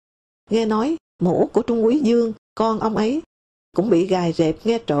chuyện. Nghe nói, mũ của Trung úy Dương, con ông ấy, cũng bị gài rệp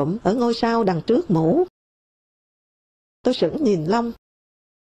nghe trộm ở ngôi sao đằng trước mũ. Tôi sững nhìn Long.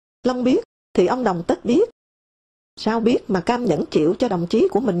 Long biết, thì ông Đồng tất biết. Sao biết mà cam nhẫn chịu cho đồng chí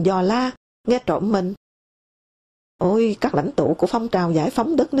của mình dò la, nghe trộm mình? Ôi, các lãnh tụ của phong trào giải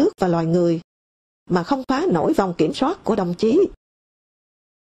phóng đất nước và loài người, mà không phá nổi vòng kiểm soát của đồng chí.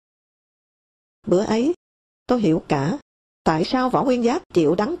 Bữa ấy, tôi hiểu cả, tại sao Võ Nguyên Giáp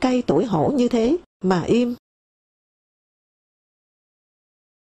chịu đắng cay tủi hổ như thế, mà im.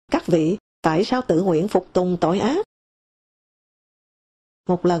 Các vị, tại sao tự nguyện phục tùng tội ác?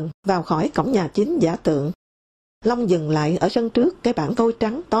 Một lần, vào khỏi cổng nhà chính Giả Tượng, Long dừng lại ở sân trước cái bảng vôi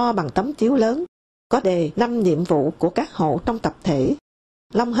trắng to bằng tấm chiếu lớn, có đề 5 nhiệm vụ của các hộ trong tập thể.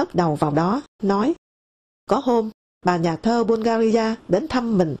 Long hất đầu vào đó, nói, có hôm, bà nhà thơ Bulgaria đến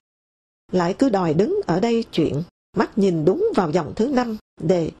thăm mình, lại cứ đòi đứng ở đây chuyện, mắt nhìn đúng vào dòng thứ 5,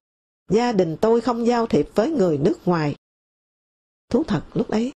 đề, gia đình tôi không giao thiệp với người nước ngoài. Thú thật lúc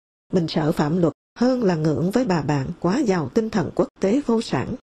ấy, mình sợ phạm luật hơn là ngưỡng với bà bạn quá giàu tinh thần quốc tế vô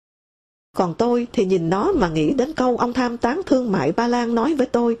sản. Còn tôi thì nhìn nó mà nghĩ đến câu ông tham tán thương mại Ba Lan nói với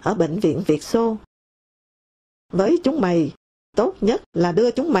tôi ở bệnh viện Việt Xô. Với chúng mày, tốt nhất là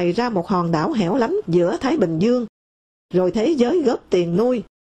đưa chúng mày ra một hòn đảo hẻo lánh giữa Thái Bình Dương, rồi thế giới góp tiền nuôi,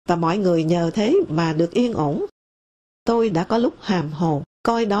 và mọi người nhờ thế mà được yên ổn. Tôi đã có lúc hàm hồ,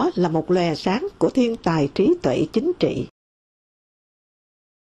 coi đó là một lòe sáng của thiên tài trí tuệ chính trị.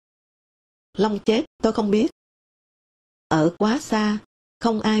 Long chết tôi không biết. Ở quá xa,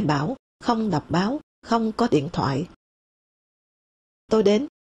 không ai bảo, không đọc báo, không có điện thoại. Tôi đến,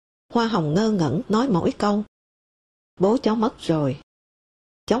 Hoa Hồng ngơ ngẩn nói mỗi câu. Bố cháu mất rồi.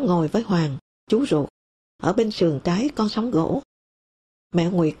 Cháu ngồi với Hoàng, chú ruột, ở bên sườn trái con sóng gỗ. Mẹ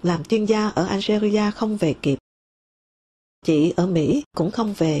Nguyệt làm chuyên gia ở Algeria không về kịp. Chị ở Mỹ cũng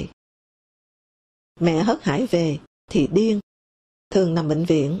không về. Mẹ hớt hải về thì điên, thường nằm bệnh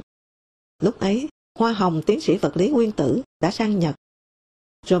viện. Lúc ấy, Hoa Hồng tiến sĩ vật lý nguyên tử đã sang Nhật.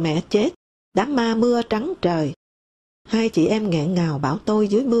 Rồi mẹ chết, đám ma mưa trắng trời. Hai chị em nghẹn ngào bảo tôi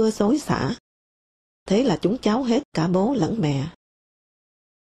dưới mưa xối xả. Thế là chúng cháu hết cả bố lẫn mẹ.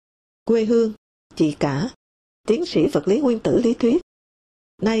 Quê hương, chị cả, tiến sĩ vật lý nguyên tử lý thuyết.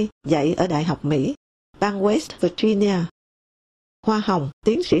 Nay dạy ở Đại học Mỹ, bang West Virginia. Hoa Hồng,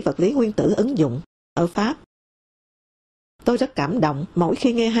 tiến sĩ vật lý nguyên tử ứng dụng, ở Pháp. Tôi rất cảm động mỗi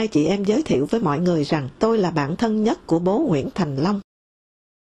khi nghe hai chị em giới thiệu với mọi người rằng tôi là bạn thân nhất của bố Nguyễn Thành Long.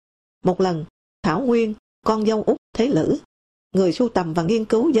 Một lần, Thảo Nguyên, con dâu út Thế Lữ, người sưu tầm và nghiên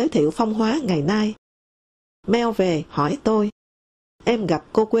cứu giới thiệu phong hóa ngày nay, mail về hỏi tôi, em gặp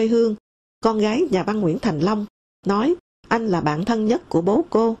cô quê hương, con gái nhà văn Nguyễn Thành Long, nói anh là bạn thân nhất của bố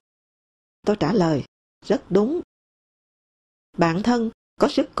cô. Tôi trả lời, rất đúng. Bạn thân có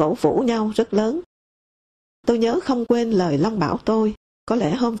sức cổ vũ nhau rất lớn. Tôi nhớ không quên lời Long bảo tôi, có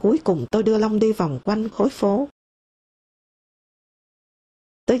lẽ hôm cuối cùng tôi đưa Long đi vòng quanh khối phố.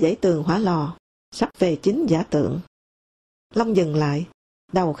 Tới dãy tường hỏa lò, sắp về chính giả tượng. Long dừng lại,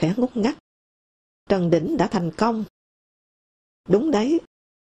 đầu khẽ ngút ngắt. Trần Đĩnh đã thành công. Đúng đấy,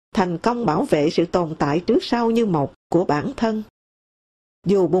 thành công bảo vệ sự tồn tại trước sau như một của bản thân.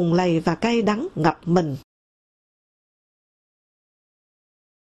 Dù bùn lầy và cay đắng ngập mình.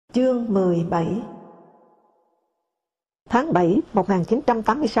 Chương 17. Tháng 7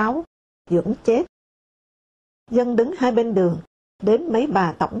 1986, Dưỡng chết. Dân đứng hai bên đường, đến mấy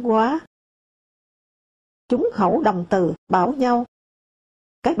bà tổng quá. Chúng khẩu đồng từ, bảo nhau.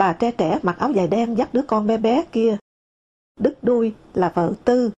 Cái bà trẻ trẻ mặc áo dài đen dắt đứa con bé bé kia. Đứt đuôi là vợ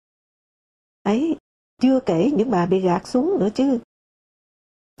Tư. Ấy, chưa kể những bà bị gạt xuống nữa chứ.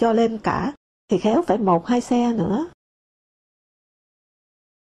 Cho lên cả, thì khéo phải 1-2 xe nữa.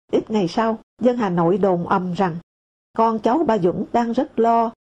 Ít ngày sau, dân Hà Nội đồn ầm rằng con cháu ba Duẩn đang rất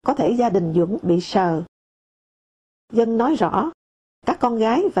lo, có thể gia đình Duẩn bị sờ. Dân nói rõ, các con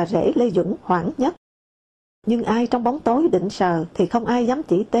gái và rể Lê Duẩn hoảng nhất. Nhưng ai trong bóng tối định sờ thì không ai dám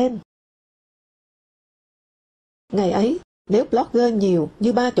chỉ tên. Ngày ấy, nếu blogger nhiều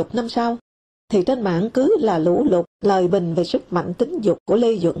như 30 năm sau, thì trên mạng cứ là lũ lụt lời bình về sức mạnh tính dục của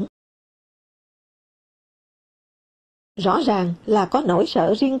Lê Duẩn. Rõ ràng là có nỗi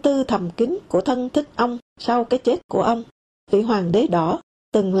sợ riêng tư thầm kín của thân thích ông sau cái chết của ông, vị hoàng đế đỏ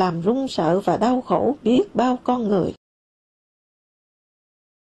từng làm run sợ và đau khổ biết bao con người.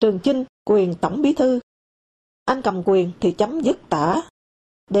 Trường Chinh, quyền tổng bí thư. Anh cầm quyền thì chấm dứt tả,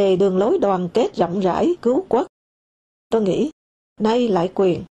 đề đường lối đoàn kết rộng rãi cứu quốc. Tôi nghĩ, nay lại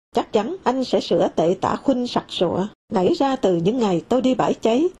quyền, chắc chắn anh sẽ sửa tệ tả khuynh sặc sụa, nảy ra từ những ngày tôi đi bãi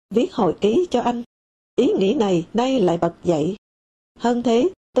cháy, viết hồi ký cho anh. Ý nghĩ này nay lại bật dậy. Hơn thế,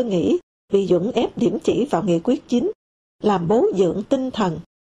 tôi nghĩ, vì Duẩn ép điểm chỉ vào nghị quyết 9, làm bố dưỡng tinh thần,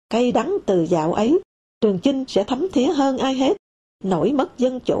 cay đắng từ dạo ấy, Trường Chinh sẽ thấm thía hơn ai hết, nổi mất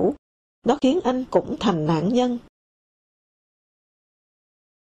dân chủ. Nó khiến anh cũng thành nạn nhân.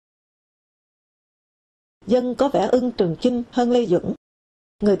 Dân có vẻ ưng Trường Chinh hơn Lê Duẩn.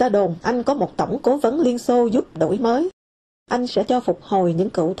 Người ta đồn anh có một tổng cố vấn Liên Xô giúp đổi mới. Anh sẽ cho phục hồi những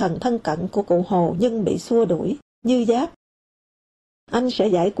cựu thần thân cận của cụ Hồ nhưng bị xua đuổi, như Giáp. Anh sẽ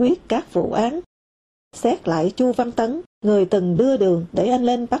giải quyết các vụ án. Xét lại Chu Văn Tấn, người từng đưa đường để anh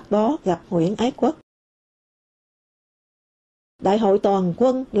lên Bắc Bó gặp Nguyễn Ái Quốc. Đại hội toàn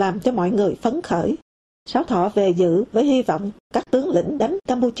quân làm cho mọi người phấn khởi. Sáu Thọ về dự với hy vọng các tướng lĩnh đánh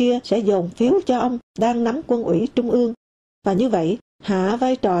Campuchia sẽ dồn phiếu cho ông đang nắm quân ủy trung ương, và như vậy hạ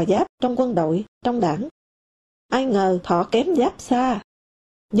vai trò Giáp trong quân đội, trong đảng. Ai ngờ Thọ kém Giáp xa,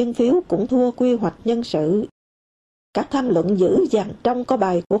 nhưng phiếu cũng thua quy hoạch nhân sự. Các tham luận dữ dằn trong có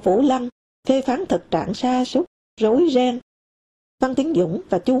bài của Vũ Lăng phê phán thực trạng sa sút, rối ren. Văn Tiến Dũng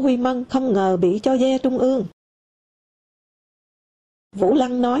và Chu Huy Mân không ngờ bị cho ve trung ương. Vũ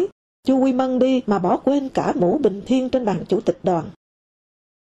Lăng nói, Chu Huy Mân đi mà bỏ quên cả mũ bình thiên trên bàn chủ tịch đoàn.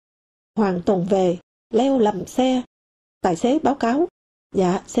 Hoàng Tùng về, leo lầm xe. Tài xế báo cáo,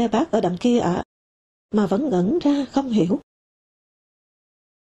 dạ xe bác ở đằng kia ạ. Mà vẫn ngẩn ra không hiểu.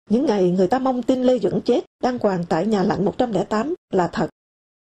 Những ngày người ta mong tin Lê Duẩn chết đang quàng tại nhà lạnh 108 là thật.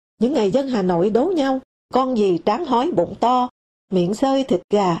 Những ngày dân Hà Nội đố nhau, con gì tráng hói bụng to, miệng xơi thịt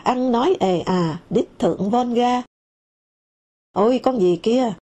gà ăn nói ề à, đít thượng Volga. Ôi con gì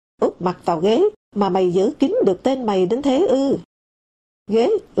kia, úp mặt vào ghế mà mày giữ kín được tên mày đến thế ư? Ghế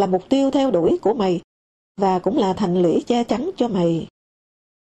là mục tiêu theo đuổi của mày, và cũng là thành lũy che chắn cho mày.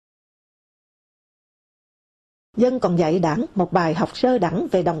 Dân còn dạy đảng một bài học sơ đẳng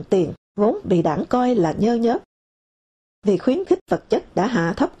về đồng tiền, vốn bị đảng coi là nhơ nhớp. Vì khuyến khích vật chất đã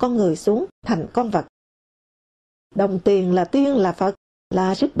hạ thấp con người xuống thành con vật. Đồng tiền là tiên là Phật,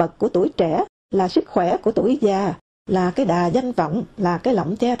 là sức bật của tuổi trẻ, là sức khỏe của tuổi già, là cái đà danh vọng, là cái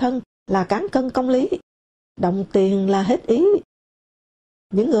lọng che thân, là cán cân công lý. Đồng tiền là hết ý.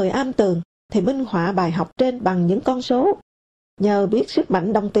 Những người am tường thì minh họa bài học trên bằng những con số. Nhờ biết sức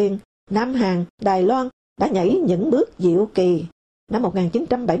mạnh đồng tiền, Nam Hàn, Đài Loan đã nhảy những bước diệu kỳ. Năm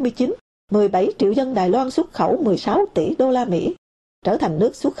 1979, 17 triệu dân Đài Loan xuất khẩu 16 tỷ đô la Mỹ, trở thành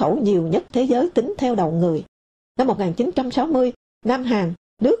nước xuất khẩu nhiều nhất thế giới tính theo đầu người. Năm 1960, Nam Hàn,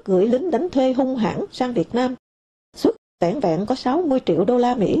 nước gửi lính đánh thuê hung hãn sang Việt Nam, xuất vẻn vẹn có 60 triệu đô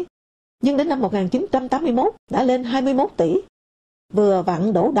la Mỹ. Nhưng đến năm 1981 đã lên 21 tỷ, vừa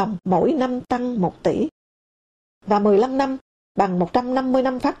vặn đổ đồng mỗi năm tăng 1 tỷ. Và 15 năm bằng 150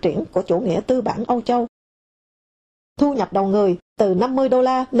 năm phát triển của chủ nghĩa tư bản Âu Châu. Thu nhập đầu người từ 50 đô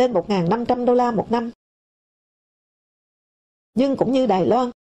la lên 1.500 đô la một năm. Nhưng cũng như Đài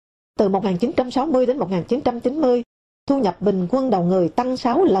Loan, từ 1960 đến 1990, thu nhập bình quân đầu người tăng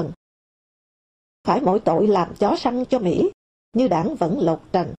 6 lần. Phải mỗi tội làm chó săn cho Mỹ, như đảng vẫn lột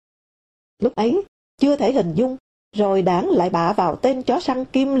Trần. Lúc ấy, chưa thể hình dung, rồi đảng lại bạ vào tên chó săn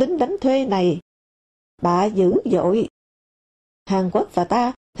kim lính đánh thuê này. Bạ dữ dội. Hàn Quốc và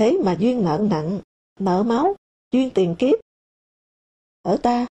ta thế mà duyên nợ nặng, nợ máu, duyên tiền kiếp. Ở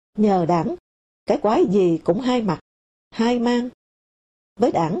ta, nhờ đảng, cái quái gì cũng hai mặt, hai mang.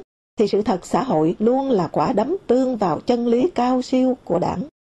 Với đảng, thì sự thật xã hội luôn là quả đấm tương vào chân lý cao siêu của đảng.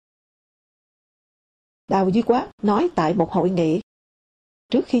 Đào Duy Quát nói tại một hội nghị.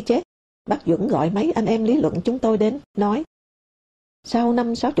 Trước khi chết, bác Duẩn gọi mấy anh em lý luận chúng tôi đến, nói: sau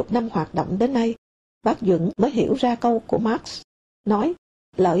 50-60 năm hoạt động đến nay, bác Duẩn mới hiểu ra câu của Marx, nói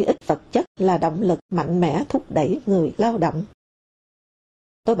lợi ích vật chất là động lực mạnh mẽ thúc đẩy người lao động.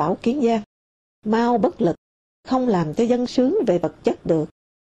 Tôi bảo Kiến Giang, mau bất lực, không làm cho dân sướng về vật chất được,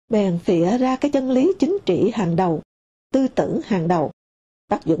 bèn phịa ra cái chân lý chính trị hàng đầu, tư tưởng hàng đầu.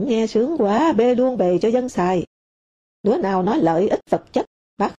 Bác Duẩn nghe sướng quá, bê luôn bề cho dân xài. Đứa nào nói lợi ích vật chất,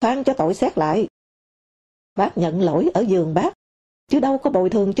 bác phán cho tội xét lại. Bác nhận lỗi ở giường bác, chứ đâu có bồi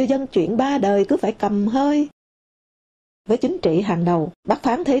thường cho dân chuyện ba đời cứ phải cầm hơi. Với chính trị hàng đầu, bác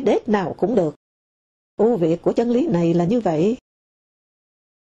phán thế đết nào cũng được. Ưu việt của chân lý này là như vậy.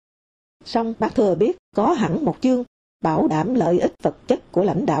 Song bác thừa biết có hẳn một chương bảo đảm lợi ích vật chất của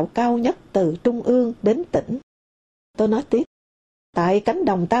lãnh đạo cao nhất từ trung ương đến tỉnh. Tôi nói tiếp, tại cánh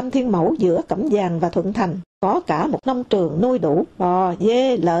đồng Tam Thiên Mẫu giữa Cẩm Giàng và Thuận Thành có cả một nông trường nuôi đủ bò,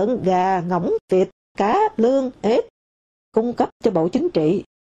 dê, lợn, gà, ngỗng, vịt, cá, lương, ếch, cung cấp cho bộ chính trị.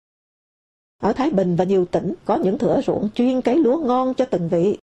 Ở Thái Bình và nhiều tỉnh có những thửa ruộng chuyên cấy lúa ngon cho từng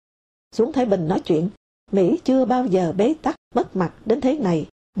vị. Xuống Thái Bình nói chuyện, Mỹ chưa bao giờ bế tắc mất mặt đến thế này,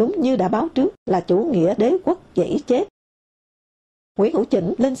 đúng như đã báo trước là chủ nghĩa đế quốc dãy chết. Nguyễn Hữu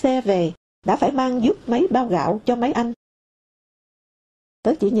Chỉnh lên xe về, đã phải mang giúp mấy bao gạo cho mấy anh.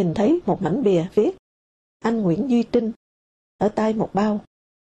 Tớ chỉ nhìn thấy một mảnh bìa viết anh Nguyễn Duy Trinh, ở tay một bao.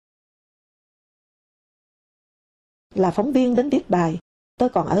 Là phóng viên đến viết bài, tôi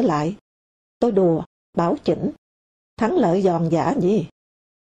còn ở lại. Tôi đùa, bảo Chỉnh, thắng lợi giòn giả gì?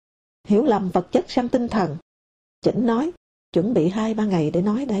 Hiểu lầm vật chất sang tinh thần. Chỉnh nói, chuẩn bị 2-3 ngày để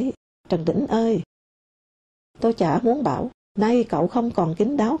nói đấy, Trần Đĩnh ơi. Tôi chả muốn bảo, nay cậu không còn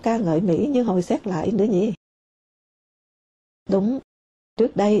kín đáo ca ngợi Mỹ như hồi xét lại nữa nhỉ? Đúng,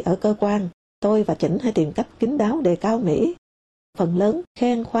 trước đây ở cơ quan, tôi và Chỉnh hay tìm cách kín đáo đề cao Mỹ, phần lớn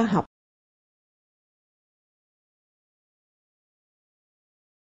khen khoa học.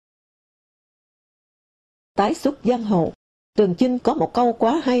 Tái xuất giang hồ, Trường Chinh có một câu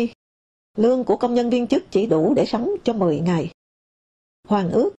quá hay. Lương của công nhân viên chức chỉ đủ để sống cho 10 ngày.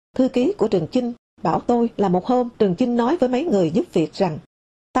 Hoàng Ước, thư ký của Trường Chinh, bảo tôi là một hôm Trường Chinh nói với mấy người giúp việc rằng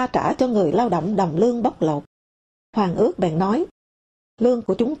ta trả cho người lao động đồng lương bóc lột. Hoàng Ước bèn nói, lương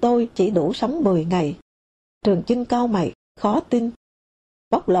của chúng tôi chỉ đủ sống 10 ngày. Trường Chinh cau mày, khó tin.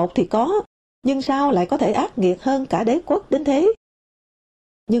 Bóc lột thì có, nhưng sao lại có thể ác nghiệt hơn cả đế quốc đến thế?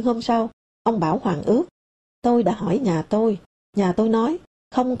 Nhưng hôm sau, ông bảo Hoàng Ước, tôi đã hỏi nhà tôi nói,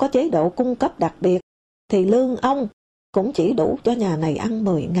 không có chế độ cung cấp đặc biệt, thì lương ông cũng chỉ đủ cho nhà này ăn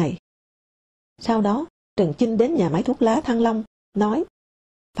 10 ngày. Sau đó, Trần Chinh đến nhà máy thuốc lá Thăng Long, nói,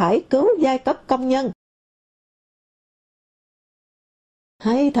 phải cứu giai cấp công nhân.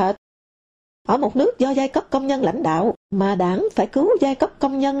 Hay thật, ở một nước do giai cấp công nhân lãnh đạo, mà đảng phải cứu giai cấp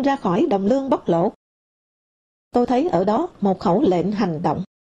công nhân ra khỏi đồng lương bóc lột. Tôi thấy ở đó một khẩu lệnh hành động.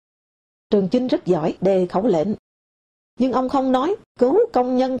 Trường Chinh rất giỏi đề khẩu lệnh. Nhưng ông không nói cứu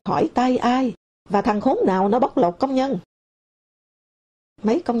công nhân khỏi tay ai, và thằng khốn nào nó bóc lột công nhân.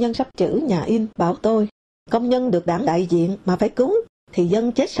 Mấy công nhân sắp chữ nhà in bảo tôi, công nhân được đảng đại diện mà phải cứu, thì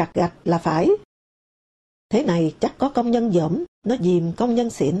dân chết sặc gạch là phải. Thế này chắc có công nhân dởm, nó dìm công nhân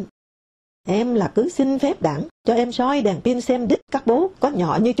xịn. Em là cứ xin phép đảng cho em soi đèn pin xem đích các bố có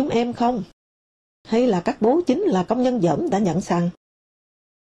nhỏ như chúng em không? Hay là các bố chính là công nhân dởm đã nhận sằng?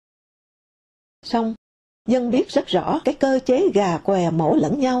 Xong, dân biết rất rõ cái cơ chế gà què mổ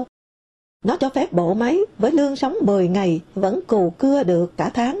lẫn nhau. Nó cho phép bộ máy với lương sống 10 ngày vẫn cù cưa được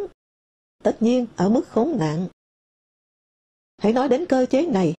cả tháng. Tất nhiên ở mức khốn nạn. Hãy nói đến cơ chế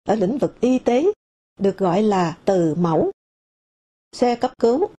này ở lĩnh vực y tế, được gọi là từ mẫu. Xe cấp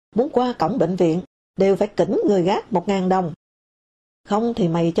cứu muốn qua cổng bệnh viện đều phải kỉnh người gác 1.000 đồng. Không thì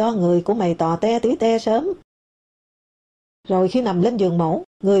mày cho người của mày tò te tí te sớm. Rồi khi nằm lên giường mổ,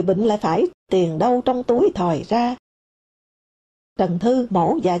 người bệnh lại phải tiền đâu trong túi thòi ra. Trần Thư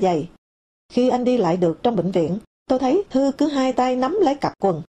mổ dạ dày. Khi anh đi lại được trong bệnh viện, tôi thấy Thư cứ hai tay nắm lấy cặp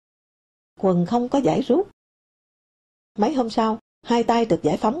quần. Quần không có giải rút. Mấy hôm sau, hai tay được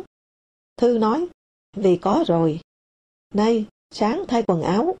giải phóng. Thư nói, vì có rồi. Nay, sáng thay quần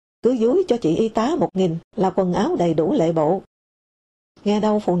áo, cứ dúi cho chị y tá 1.000 là quần áo đầy đủ lệ bộ. Nghe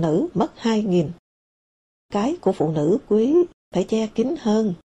đâu phụ nữ mất 2.000. Cái của phụ nữ quý, phải che kín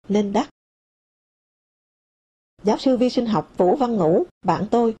hơn, nên đắt. Giáo sư vi sinh học Vũ Văn Ngũ, bạn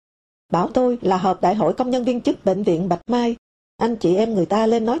tôi, bảo tôi là họp đại hội công nhân viên chức bệnh viện Bạch Mai. Anh chị em người ta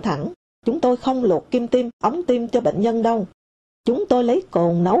lên nói thẳng, chúng tôi không luộc kim tim, ống tim cho bệnh nhân đâu. Chúng tôi lấy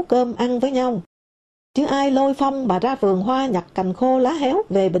cồn nấu cơm ăn với nhau. Chứ ai lôi phong mà ra vườn hoa nhặt cành khô lá héo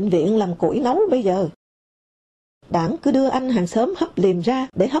về bệnh viện làm củi nấu bây giờ. Đảng cứ đưa anh hàng xóm hấp liềm ra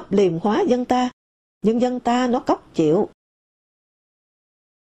để hấp liềm hóa dân ta. Nhưng dân ta nó cóc chịu.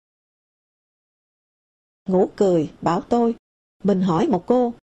 Ngũ cười, bảo tôi, mình hỏi một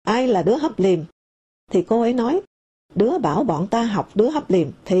cô, ai là đứa hấp liềm? Thì cô ấy nói, đứa bảo bọn ta học đứa hấp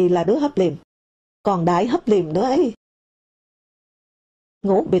liềm thì là đứa hấp liềm. Còn đại hấp liềm nữa ấy.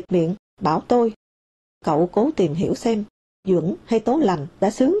 Ngũ bịt miệng, bảo tôi, cậu cố tìm hiểu xem, Duẩn hay Tố Lành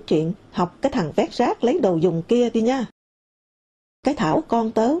đã xướng chuyện học cái thằng vét rác lấy đồ dùng kia đi nha. Cái Thảo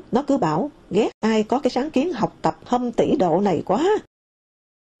con tớ, nó cứ bảo, ghét ai có cái sáng kiến học tập hâm tỷ độ này quá.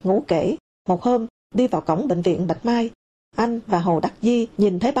 Ngũ kể, một hôm, đi vào cổng bệnh viện Bạch Mai, anh và Hồ Đắc Di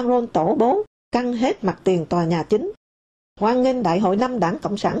nhìn thấy băng rôn tổ bố, căng hết mặt tiền tòa nhà chính. Hoan nghênh Đại hội 5 Đảng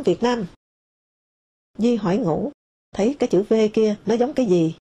Cộng sản Việt Nam. Di hỏi Ngũ, thấy cái chữ V kia nó giống cái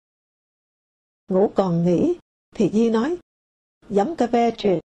gì? Ngũ còn nghĩ, thì Di nói, giống cái ve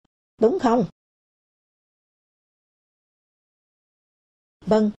trượt, đúng không?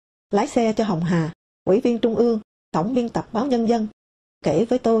 Vâng, lái xe cho Hồng Hà, Ủy viên Trung ương, tổng biên tập báo Nhân dân, kể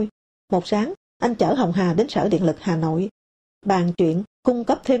với tôi, một sáng, anh chở Hồng Hà đến Sở Điện lực Hà Nội, bàn chuyện cung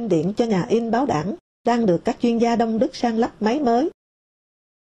cấp thêm điện cho nhà in báo Đảng, đang được các chuyên gia Đông Đức sang lắp máy mới.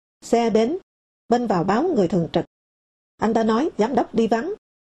 Xe đến, bên vào báo người thường trực. Anh ta nói giám đốc đi vắng.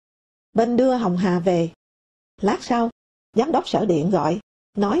 Bên đưa Hồng Hà về. Lát sau, giám đốc Sở Điện gọi,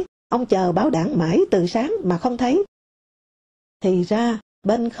 nói ông chờ báo Đảng mãi từ sáng mà không thấy. Thì ra,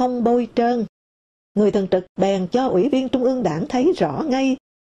 bên không bôi trơn. Người thường trực bèn cho Ủy viên Trung ương Đảng thấy rõ ngay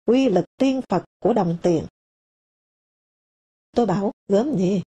uy lực tiên Phật của đồng tiền. Tôi bảo, gớm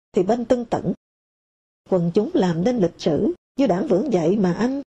nhỉ, thì bên Tân Tận. Quần chúng làm nên lịch sử, như Đảng vững dậy mà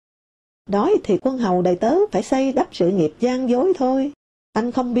anh. Đói thì quân hầu đầy tớ phải xây đắp sự nghiệp gian dối thôi.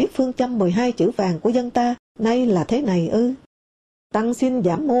 Anh không biết phương châm 12 chữ vàng của dân ta, nay là thế này ư. Tăng xin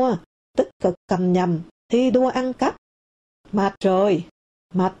giảm mua, tích cực cầm nhầm, thi đua ăn cắp. Mệt rồi,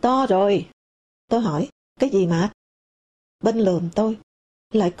 mệt to rồi. Tôi hỏi, cái gì mệt? Bên lườm tôi,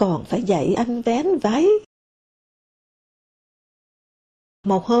 lại còn phải dạy anh vén váy.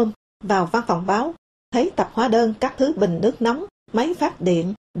 Một hôm, vào văn phòng báo, thấy tập hóa đơn các thứ bình nước nóng, máy phát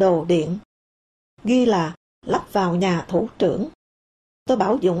điện, đồ điện. Ghi là lắp vào nhà thủ trưởng. Tôi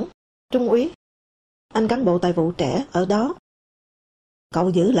bảo Dũng, trung úy, anh cán bộ tài vụ trẻ ở đó. Cậu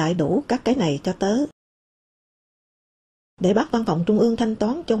giữ lại đủ các cái này cho tớ. Để bắt văn phòng trung ương thanh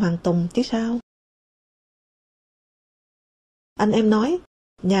toán cho Hoàng Tùng chứ sao? Anh em nói,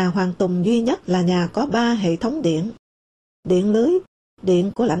 nhà Hoàng Tùng duy nhất là nhà có 3 hệ thống điện. Điện lưới,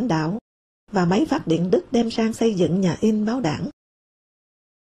 điện của lãnh đạo, và máy phát điện Đức đem sang xây dựng nhà in báo Đảng.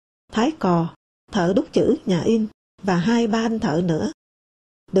 Thái Cò, thợ đúc chữ nhà in, và 2-3 anh thợ nữa,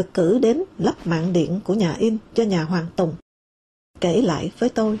 được cử đến lắp mạng điện của nhà in cho nhà Hoàng Tùng. Kể lại với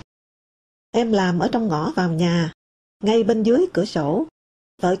tôi, em làm ở trong ngõ vào nhà, ngay bên dưới cửa sổ,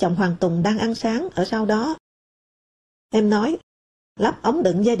 vợ chồng Hoàng Tùng đang ăn sáng ở sau đó. Em nói, lắp ống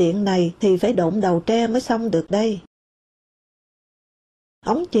đựng dây điện này thì phải độn đầu tre mới xong được đây.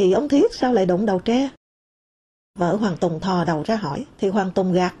 Ông Chì ông Thiết sao lại đụng đầu tre? Vợ Hoàng Tùng thò đầu ra hỏi, thì Hoàng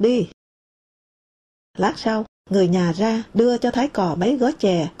Tùng gạt đi. Lát sau, người nhà ra đưa cho Thái Cò mấy gói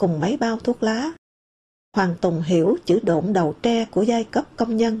chè cùng mấy bao thuốc lá. Hoàng Tùng hiểu chữ độn đầu tre của giai cấp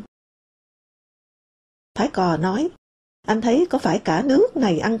công nhân. Thái Cò nói, anh thấy có phải cả nước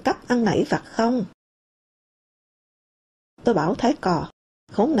này ăn cắp ăn nảy vặt không? Tôi bảo Thái Cò,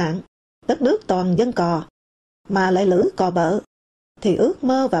 khốn nạn, đất nước toàn dân cò, mà lại lữ cò bợ, thì ước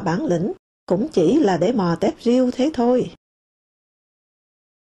mơ và bản lĩnh cũng chỉ là để mò tép riêu thế thôi.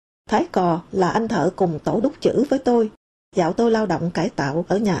 Thái Cò là anh thợ cùng tổ đúc chữ với tôi, dạo tôi lao động cải tạo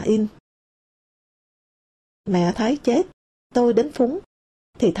ở nhà in. Mẹ Thái chết, tôi đến phúng,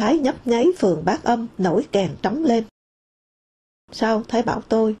 thì Thái nhấp nháy phường Bát Âm nổi kèn trống lên. Sau Thái bảo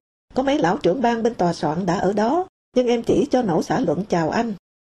tôi, có mấy lão trưởng ban bên tòa soạn đã ở đó, nhưng em chỉ cho nổ xã luận chào anh.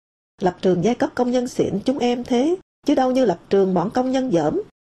 Lập trường giai cấp công nhân xịn chúng em thế, chứ đâu như lập trường bọn công nhân dởm.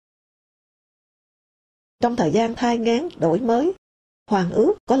 Trong thời gian thai nghén đổi mới, Hoàng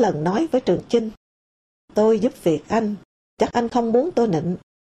Ước có lần nói với Trường Chinh, tôi giúp việc anh, chắc anh không muốn tôi nịnh.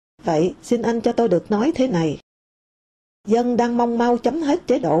 Vậy xin anh cho tôi được nói thế này. Dân đang mong mau chấm hết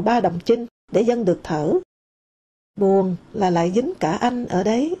chế độ 3 đồng chinh để dân được thở. Buồn là lại dính cả anh ở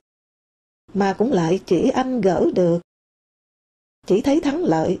đấy. Mà cũng lại chỉ anh gỡ được. Chỉ thấy thắng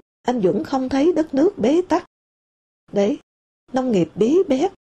lợi, anh vẫn không thấy đất nước bế tắc. Đấy, nông nghiệp bí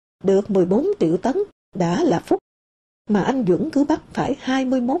bét, được 14 triệu tấn đã là phúc, mà anh vẫn cứ bắt phải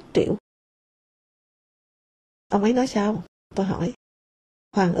 21 triệu. Ông ấy nói sao? Tôi hỏi.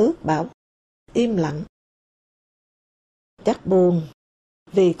 Hoàng Ước bảo, im lặng. Chắc buồn,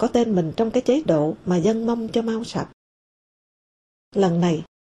 vì có tên mình trong cái chế độ mà dân mong cho mau sạch. Lần này,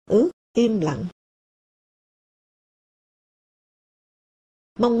 Ước im lặng.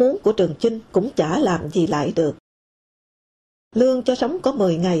 Mong muốn của Trường Chinh cũng chả làm gì lại được. Lương cho sống có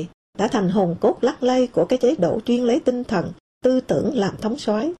 10 ngày đã thành hồn cốt lắc lay của cái chế độ chuyên lấy tinh thần, tư tưởng làm thống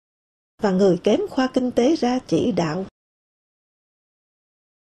soái, và người kém khoa kinh tế ra chỉ đạo.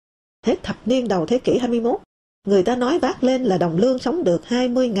 Hết thập niên đầu thế kỷ 21, người ta nói vác lên là đồng lương sống được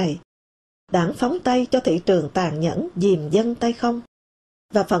 20 ngày. Đảng phóng tay cho thị trường tàn nhẫn dìm dân tay không,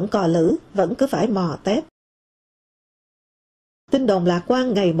 và phận cò lữ vẫn cứ phải mò tép. Tin đồn lạc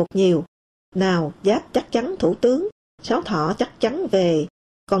quan ngày một nhiều, nào Giáp chắc chắn thủ tướng, Sáu Thọ chắc chắn về,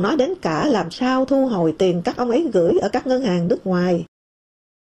 còn nói đến cả làm sao thu hồi tiền các ông ấy gửi ở các ngân hàng nước ngoài.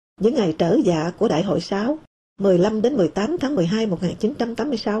 Những ngày trở dạ của Đại hội 6, 15 đến 18 tháng 12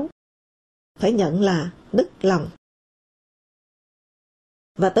 1986, phải nhận là nức lòng.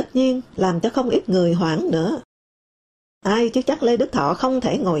 Và tất nhiên làm cho không ít người hoảng nữa. Ai chứ chắc Lê Đức Thọ không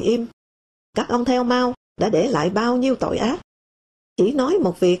thể ngồi im. Các ông theo Mao đã để lại bao nhiêu tội ác. Chỉ nói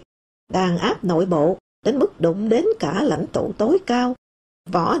một việc, đàn áp nội bộ đến mức đụng đến cả lãnh tụ tối cao,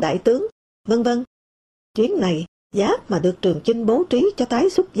 võ đại tướng, vân vân. Chuyến này, Giáp mà được Trường Chinh bố trí cho tái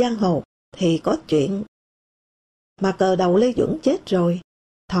xuất giang hồ thì có chuyện. Mà cờ đầu Lê Duẩn chết rồi,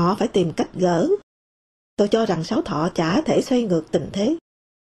 Thọ phải tìm cách gỡ. Tôi cho rằng Sáu Thọ chả thể xoay ngược tình thế.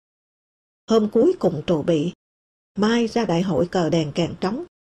 Hôm cuối cùng trù bị, mai ra đại hội cờ đèn kèn trống.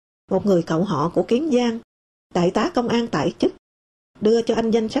 Một người cậu họ của Kiến Giang, đại tá công an tại chức, đưa cho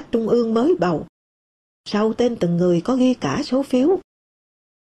anh danh sách trung ương mới bầu. Sau tên từng người có ghi cả số phiếu.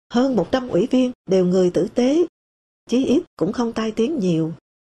 Hơn 100 ủy viên đều người tử tế, chí ít cũng không tai tiếng nhiều.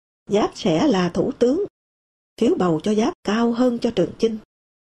 Giáp sẽ là thủ tướng. Phiếu bầu cho Giáp cao hơn cho Trường Chinh.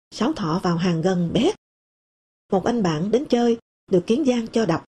 Sáu Thọ vào hàng gần bét. Một anh bạn đến chơi được Kiến Giang cho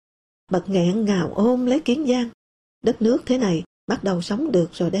đọc. Bật nghẹn ngào ôm lấy Kiến Giang. Đất nước thế này bắt đầu sống được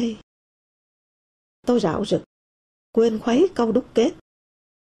rồi đây. Tôi rạo rực, quên khuấy câu đúc kết.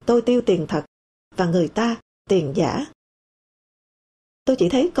 Tôi tiêu tiền thật, và người ta tiền giả. Tôi chỉ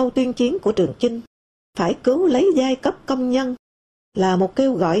thấy câu tuyên chiến của Trường Chinh, phải cứu lấy giai cấp công nhân, là một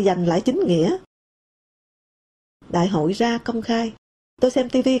kêu gọi giành lại chính nghĩa. Đại hội ra công khai, tôi xem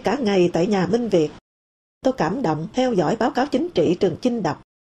TV cả ngày tại nhà Minh Việt. Tôi cảm động theo dõi báo cáo chính trị Trường Chinh đọc.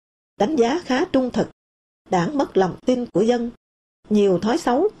 Đánh giá khá trung thực, đảng mất lòng tin của dân. Nhiều thói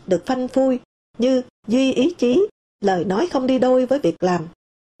xấu được phanh phui như duy ý chí, lời nói không đi đôi với việc làm.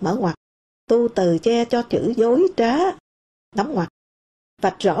 Mở ngoặc, tu từ che cho chữ dối trá. Đóng ngoặc,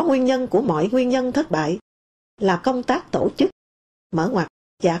 vạch rõ nguyên nhân của mọi nguyên nhân thất bại là công tác tổ chức. Mở ngoặc,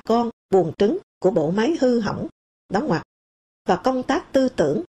 dạ con, buồng trứng của bộ máy hư hỏng. Đóng ngoặc, và công tác tư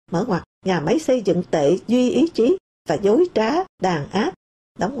tưởng. Mở ngoặc, nhà máy xây dựng tệ duy ý chí và dối trá đàn áp.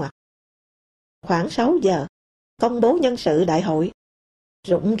 Đóng ngoặc. Khoảng 6 giờ, công bố nhân sự đại hội.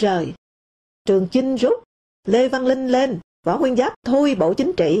 Rụng rời. Trường Chinh rút, Lê Văn Linh lên, Võ Nguyên Giáp thôi bộ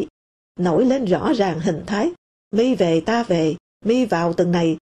chính trị. Nổi lên rõ ràng hình thái, mi về ta về, mi vào từng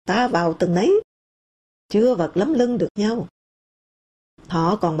này, ta vào từng nấy. Chưa vật lấm lưng được nhau.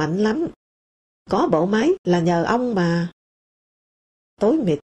 Thọ còn mạnh lắm. Có bộ máy là nhờ ông mà. Tối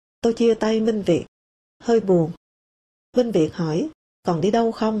mịt, tôi chia tay Minh Việt. Hơi buồn. Minh Việt hỏi, còn đi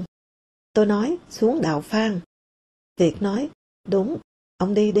đâu không? Tôi nói, xuống đào Phan. Việt nói, đúng,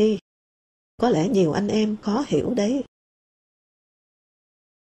 ông đi đi. Có lẽ nhiều anh em khó hiểu đấy.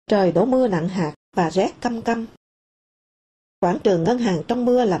 Trời đổ mưa nặng hạt và rét căm căm. Quảng trường ngân hàng trong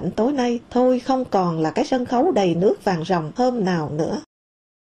mưa lạnh tối nay thôi không còn là cái sân khấu đầy nước vàng ròng hôm nào nữa.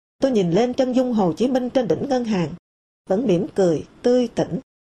 Tôi nhìn lên chân dung Hồ Chí Minh trên đỉnh ngân hàng, vẫn mỉm cười, tươi tỉnh.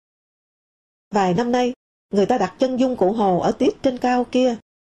 Vài năm nay, người ta đặt chân dung cụ Hồ ở tiết trên cao kia.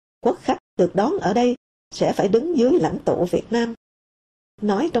 Quốc khách được đón ở đây sẽ phải đứng dưới lãnh tụ Việt Nam.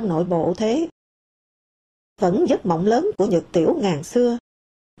 Nói trong nội bộ thế. Vẫn giấc mộng lớn của Nhật Tiểu ngàn xưa,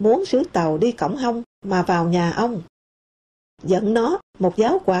 muốn sứ tàu đi cổng hông mà vào nhà ông. Dẫn nó một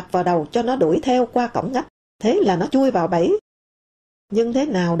giáo quạt vào đầu cho nó đuổi theo qua cổng ngách, thế là nó chui vào bẫy. Nhưng thế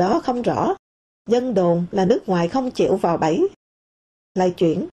nào đó không rõ, dân đồn là nước ngoài không chịu vào bẫy. Lại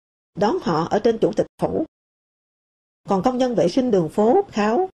chuyển, đón họ ở trên chủ tịch phủ. Còn công nhân vệ sinh đường phố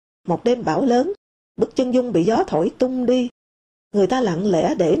kháo, một đêm bão lớn, bức chân dung bị gió thổi tung đi. Người ta lặng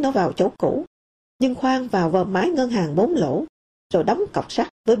lẽ để nó vào chỗ cũ, nhưng khoan vào vòm mái ngân hàng 4 lỗ, rồi đóng cọc sắt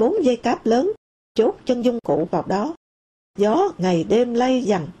với 4 dây cáp lớn, chốt chân dung cũ vào đó. Gió ngày đêm lay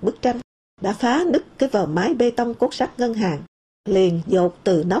dằn bức tranh, đã phá nứt cái vòm mái bê tông cốt sắt ngân hàng, liền dột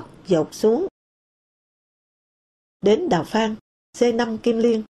từ nóc dột xuống. Đến đào Phan, C5 Kim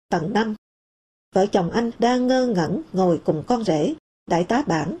Liên, tầng 5. Vợ chồng anh đang ngơ ngẩn ngồi cùng con rể, đại tá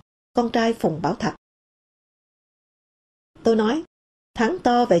Bản, con trai Phùng Bảo Thạch. Tôi nói, thắng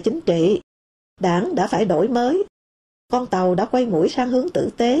to về chính trị, đảng đã phải đổi mới, con tàu đã quay mũi sang hướng tử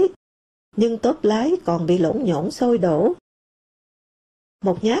tế, nhưng tốp lái còn bị lộn nhộn sôi đổ.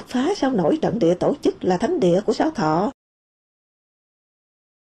 Một nhát phá sao nổi trận địa tổ chức là thánh địa của Sáu Thọ.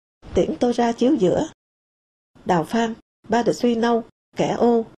 Tiễn tôi ra chiếu giữa. Đào Phan, ba được suy nâu, kẻ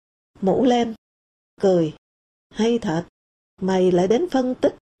ô, mũ len, cười. Hay thật, mày lại đến phân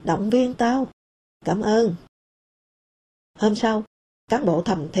tích, động viên tao. Cảm ơn. Hôm sau, cán bộ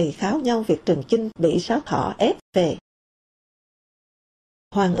thầm thì kháo nhau việc Trường Chinh bị Sáu Thọ ép về.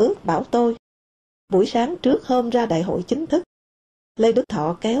 Hoàng ước bảo tôi, buổi sáng trước hôm ra đại hội chính thức, Lê Đức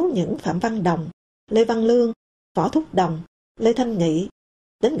Thọ kéo những Phạm Văn Đồng, Lê Văn Lương, Võ Thúc Đồng, Lê Thanh Nghị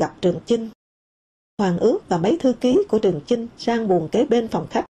đến gặp Trường Chinh. Hoàng ước và mấy thư ký của Trường Chinh sang buồng kế bên phòng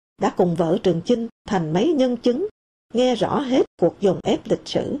khách đã cùng vợ Trường Chinh thành mấy nhân chứng, nghe rõ hết cuộc dồn ép lịch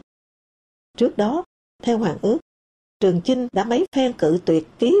sử. Trước đó, theo Hoàng ước, Trường Chinh đã mấy phen cự tuyệt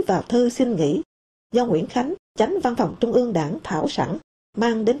ký vào thư xin nghỉ, do Nguyễn Khánh, chánh văn phòng Trung ương Đảng thảo sẵn,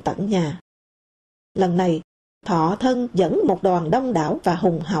 mang đến tận nhà. Lần này, Thọ thân dẫn một đoàn đông đảo và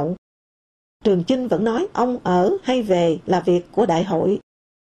hùng hậu. Trường Chinh vẫn nói ông ở hay về là việc của đại hội.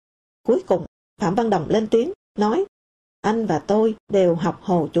 Cuối cùng, Phạm Văn Đồng lên tiếng, nói, anh và tôi đều học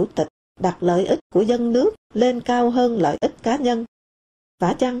Hồ Chủ tịch, đặt lợi ích của dân nước lên cao hơn lợi ích cá nhân.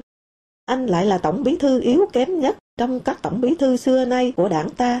 Vả chăng, anh lại là tổng bí thư yếu kém nhất trong các tổng bí thư xưa nay của đảng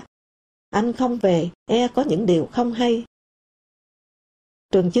ta. Anh không về, có những điều không hay.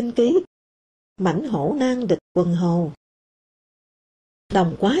 Trường Chinh ký, mãnh hổ nan địch quần hồ.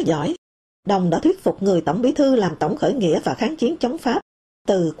 Đồng quá giỏi. Đồng đã thuyết phục người tổng bí thư làm tổng khởi nghĩa và kháng chiến chống Pháp,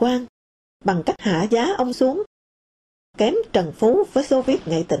 Từ Quang, bằng cách hạ giá ông xuống. Kém Trần Phú với Xô Viết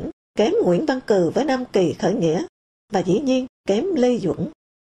Nghệ Tĩnh, kém Nguyễn Văn Cừ với Nam Kỳ khởi nghĩa, và dĩ nhiên kém Lê Duẩn.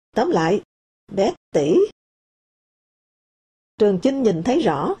 Tóm lại, bé tỷ. Trường Chinh nhìn thấy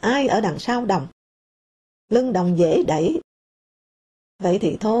rõ ai ở đằng sau Đồng. Lưng Đồng dễ đẩy. Vậy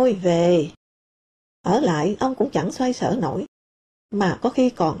thì thôi về. Ở lại ông cũng chẳng xoay sở nổi, mà có khi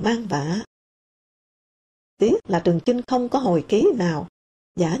còn mang vạ. Tiếc là Trường Chinh không có hồi ký nào,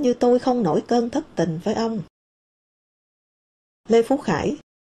 giả như tôi không nổi cơn thất tình với ông. Lê Phú Khải,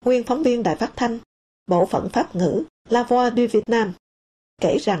 nguyên phóng viên Đài Phát Thanh, bộ phận Pháp ngữ, La Voix du Việt Nam,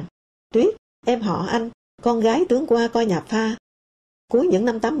 kể rằng Tuyết, em họ anh, con gái tướng qua coi nhà pha, cuối những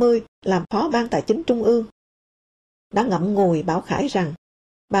năm 80 làm phó ban tài chính trung ương, đã ngậm ngùi bảo Khải rằng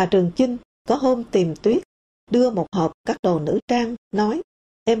bà Trường Chinh có hôm tìm Tuyết, đưa một hộp các đồ nữ trang, nói,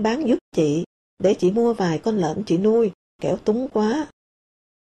 em bán giúp chị, để chị mua vài con lợn chị nuôi, kẻo túng quá.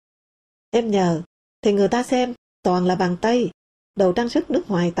 Em nhờ, thì người ta xem, toàn là bằng tay, đồ trang sức nước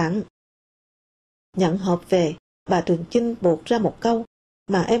ngoài tặng. Nhận hộp về, bà Trường Chinh buộc ra một câu,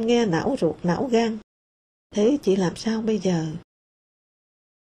 mà em nghe não ruột não gan. Thế chị làm sao bây giờ?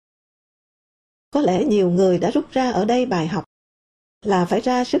 Có lẽ nhiều người đã rút ra ở đây bài học, là phải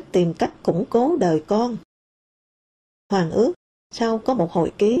ra sức tìm cách củng cố đời con. Hoàng ước Sau có một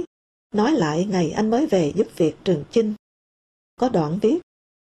hồi ký, nói lại ngày anh mới về giúp việc Trường Chinh. Có đoạn viết,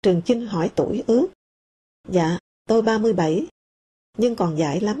 Trường Chinh hỏi tuổi Ước. Dạ, tôi 37, nhưng còn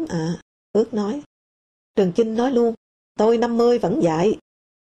dại lắm ạ. Ước nói. Trường Chinh nói luôn, tôi 50 vẫn dại.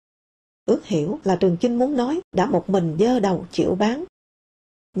 Ước hiểu là Trường Chinh muốn nói đã một mình giơ đầu chịu bán,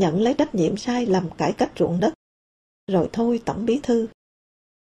 nhận lấy trách nhiệm sai lầm cải cách ruộng đất, rồi thôi tổng bí thư.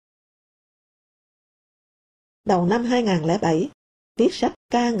 Đầu năm 2007, viết sách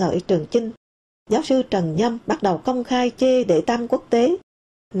ca ngợi Trường Chinh, giáo sư Trần Nhâm bắt đầu công khai chê Đệ Tam quốc tế,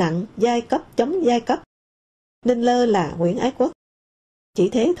 nặng giai cấp chống giai cấp, nên lơ là Nguyễn Ái Quốc. Chỉ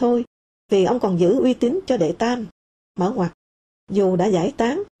thế thôi, vì ông còn giữ uy tín cho Đệ Tam, mở ngoặt. Dù đã giải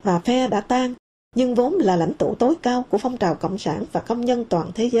tán và phe đã tan, nhưng vốn là lãnh tụ tối cao của phong trào cộng sản và công nhân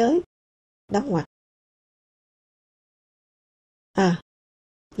toàn thế giới. Đóng ngoặt. À,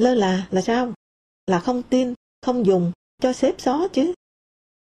 lơ là sao? Là không tin, không dùng, cho xếp xó chứ.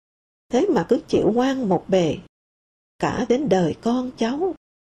 Thế mà cứ chịu ngoan một bề, cả đến đời con cháu.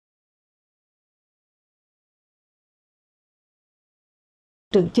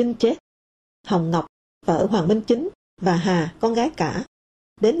 Trường Chinh chết. Hồng Ngọc, vợ Hoàng Minh Chính, và Hà, con gái cả,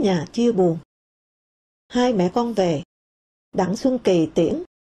 đến nhà chia buồn. Hai mẹ con về, đặng Xuân Kỳ tiễn.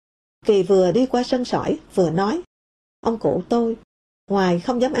 Kỳ vừa đi qua sân sỏi, vừa nói, ông cụ tôi, ngoài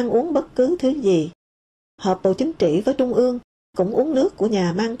không dám ăn uống bất cứ thứ gì, họp bộ chính trị với Trung ương, cũng uống nước của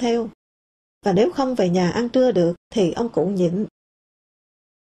nhà mang theo. Và nếu không về nhà ăn trưa được, thì ông cụ nhịn.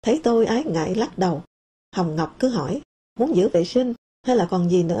 Thấy tôi ái ngại lắc đầu, Hồng Ngọc cứ hỏi, muốn giữ vệ sinh hay là còn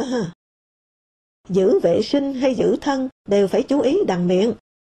gì nữa ha? Giữ vệ sinh hay giữ thân đều phải chú ý đằng miệng.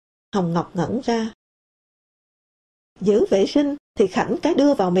 Hồng Ngọc ngẩn ra. Giữ vệ sinh thì khảnh cái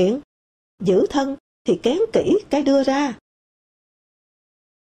đưa vào miệng, giữ thân thì kén kỹ cái đưa ra.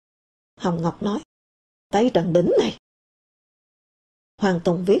 Hồng Ngọc nói, tay Trần Đĩnh này. Hoàng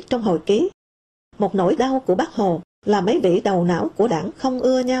Tùng viết trong hồi ký, một nỗi đau của Bác Hồ là mấy vị đầu não của đảng không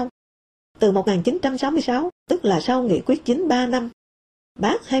ưa nhau. Từ 1966, tức là sau nghị quyết 93 năm,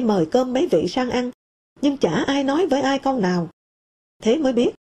 bác hay mời cơm mấy vị sang ăn, nhưng chả ai nói với ai câu nào. Thế mới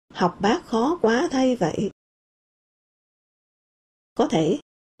biết, học bác khó quá thay vậy. Có thể,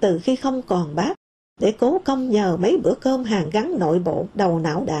 từ khi không còn bác, để cố công nhờ mấy bữa cơm hàn gắn nội bộ đầu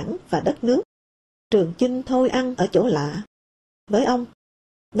não đảng và đất nước, Trường Chinh thôi ăn ở chỗ lạ. Với ông,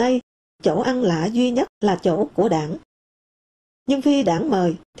 nay, chỗ ăn lạ duy nhất là chỗ của đảng. Nhưng khi đảng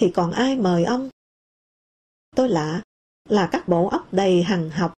mời thì còn ai mời ông? Tôi lạ là các bộ óc đầy hằn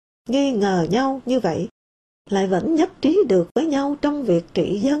học, nghi ngờ nhau như vậy, lại vẫn nhất trí được với nhau trong việc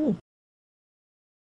trị dân.